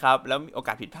นะครับแล้วมีโอก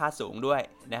าสผิดพลาดสูงด้วย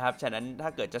นะครับฉะนั้นถ้า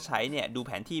เกิดจะใช้เนี่ยดูแ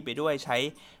ผนที่ไปด้วยใช้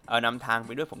นำทางไ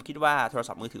ปด้วยผมคิดว่าโทร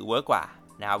ศัพท์มือถือเวิร์กกว่า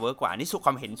นะครับเวิร์กกว่านี่สุดค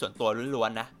วามเห็นส่วนตัวล้ว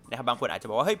นๆนะครับบางคนอาจจะ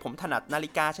บอกว่าเฮ้ยผมถนัดนา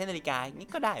ฬิกาใช้นาฬิกานี่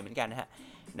ก็ได้เหมือนกัน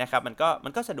นะครับมัน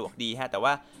ก็สะดวกดีแต่ว่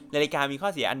านาฬิกามีข้อ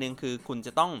เสียอันนึงคือคุณจ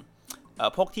ะต้อง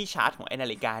พกที่ชาร์จของไอ้นา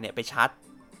ฬิกาเนี่ยไปชาร์จ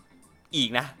อีก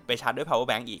นะไปชาร์จด้วย power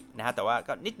bank อีกนะฮะแต่ว่า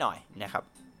ก็นิดหน่อยนะครับ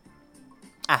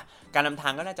การนำทา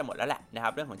งก็น่าจะหมดแล้วแหละนะครั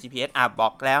บเรื่องของ GPS บอ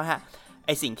กแล้วไ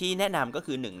อสิ่งที่แนะนำก็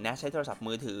คือ1นะใช้โทรศัพท์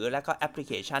มือถือแล้วก็แอปพลิเ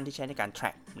คชันที่ใช้ในการ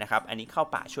track นะครับอันนี้เข้า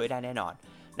ป่าช่วยได้แน่นอน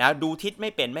นะดูทิศไ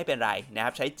ม่เป็นไรนะค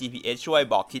รับใช้ GPS ช่วย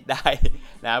บอกทิศได้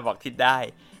นะบอกทิศได้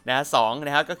นะ2น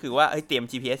ะครับก็คือว่าเตรียม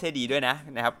GPS ให้ดีด้วยน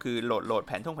ะครับคือโหลดแ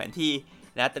ผนที่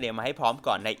นะเตรียมมาให้พร้อม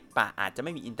ก่อนในป่าอาจจะไ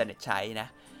ม่มีอินเทอร์เน็ตใช้นะ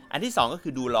อันที่2ก็คื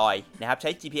อดูรอยนะครับใช้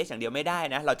GPS อย่างเดียวไม่ได้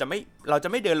นะเราจะไ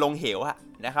ม่เดินลงเหว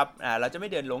นะครับเราจะไม่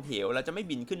เดินลงเหวเราจะไม่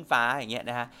บินขึ้นฟ้าอย่างเงี้ย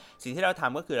นะฮะสิ่งที่เราท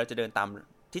ำก็คือเราจะเดินตาม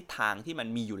ทิศทางที่มัน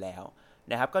มีอยู่แล้ว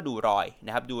นะครับก็ดูรอยน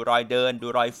ะครับดูรอยเดินดู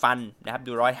รอยฟันนะครับ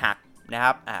ดูรอยหักนะค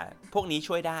รับพวกนี้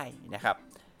ช่วยได้นะครับ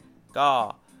ก็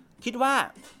คิดว่า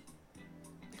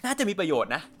น่าจะมีประโยช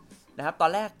น์นะครับต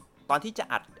อนที่จะ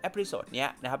อัดเอพิโซดเนี้ย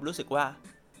นะครับรู้สึกว่า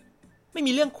ไม่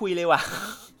มีเรื่องคุยเลยว่ะ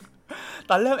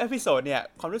ตอนเริ่มเอพิโซดเนี่ย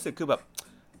ความรู้สึกคือแบบ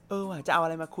ว่ะจะเอาอะ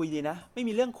ไรมาคุยดีนะไม่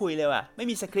มีเรื่องคุยเลยว่ะไม่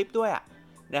มีสคริปต์ด้วย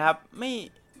นะครับไ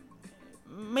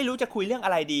ม่รู้จะคุยเรื่องอ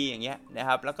ะไรดีอย่างเงี้ยนะค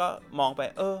รับแล้วก็มองไป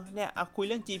เนี่ยเอาคุย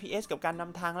เรื่อง GPS กับการน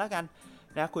ำทางแล้วกัน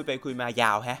นะคุยไปคุยมาย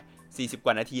าว40 ก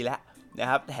ว่านาทีแล้วนะ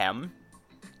ครับแถม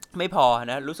ไม่พอ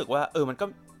นะรู้สึกว่ามันก็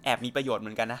แอบมีประโยชน์เห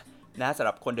มือนกันนะสำห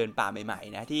รับคนเดินป่าใหม่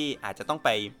ๆนะที่อาจจะต้องไป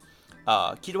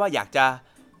คิดว่าอยากจะ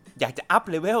อัพ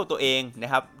เลเวลตัวเองน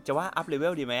ะครับจะว่าอัพเลเว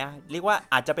ลดีไหมเรียกว่า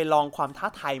อาจจะไปลองความท้า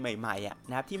ทายใหม่ๆ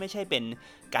นะครับที่ไม่ใช่เป็น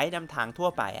ไกด์นำทางทั่ว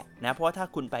ไปนะเพราะว่าถ้า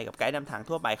คุณไปกับไกด์นำทาง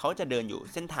ทั่วไปเขาจะเดินอยู่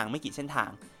เส้นทางไม่กี่เส้นทาง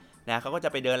นะเขาก็จะ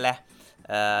ไปเดินแหละ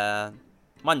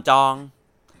ม่อนจอง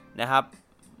นะครับ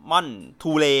ม่อน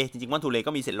ทูเลจริงๆม่อนทูเล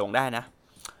ก็มีเสร็จลงได้นะ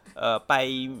ไป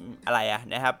อะไร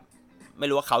นะครับไม่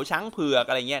รู้ว่าเขาช้างเผือก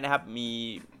อะไรเงี้ยนะครับมี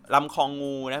ลำคลอง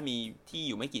งูนะมีที่อ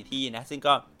ยู่ไม่กี่ที่นะซึ่ง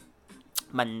ก็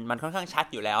มันค่อนข้างชัด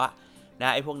อยู่แล้วน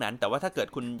ะไอ้พวกนั้นแต่ว่าถ้าเกิด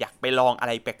คุณอยากไปลองอะไ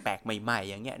รแปลกๆใหม่ๆ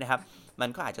อย่างเงี้ยนะครับมัน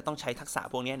ก็อาจจะต้องใช้ทักษะ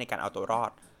พวกนี้ในการเอาตัวรอ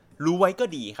ดรู้ไว้ก็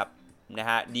ดีครับนะ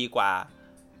ฮะดีกว่า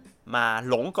มา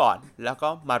หลงก่อนแล้วก็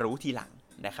มารู้ทีหลัง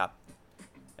นะครับ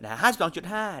นะ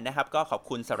52.5นะครับก็ขอบ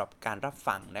คุณสำหรับการรับ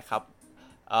ฟังนะครับ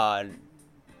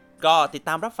ก็ติดต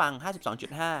ามรับฟัง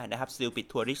 52.5 นะครับ Stupid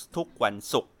Tourist ทุกวัน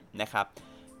ศุกร์นะครับ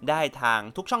ได้ทาง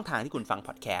ทุกช่องทางที่คุณฟังพ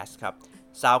อดแคสต์ครับ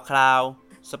SoundCloud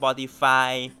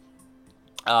Spotify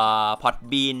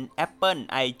Podbean Apple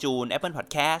iTunes Apple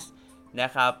Podcast น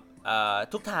ะครับ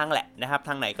ทุกทางแหละนะครับท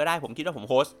างไหนก็ได้ผมคิดว่าผม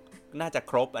โฮสต์น่าจะ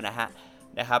ครบนะ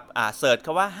ครับเสิร์ชค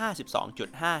ำว่า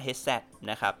 52.5 HZ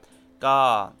นะครับก็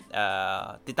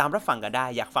ติดตามรับฟังกันได้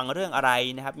อยากฟังเรื่องอะไร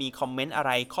นะครับมีคอมเมนต์อะไ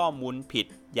รข้อมูลผิด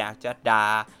อยากจะด่า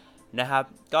นะครับ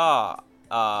ก็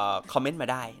คอมเมนต์มา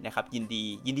ได้นะครับยินดี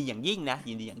อย่างยิ่ง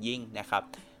นะครับ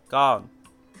ก็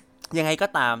ยังไงก็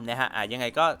ตามนะฮะยังไง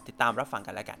ก็ติดตามรับฟัง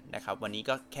กันแล้วกันนะครับวันนี้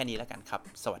ก็แค่นี้แล้วกันครับ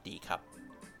สวัสดีครับ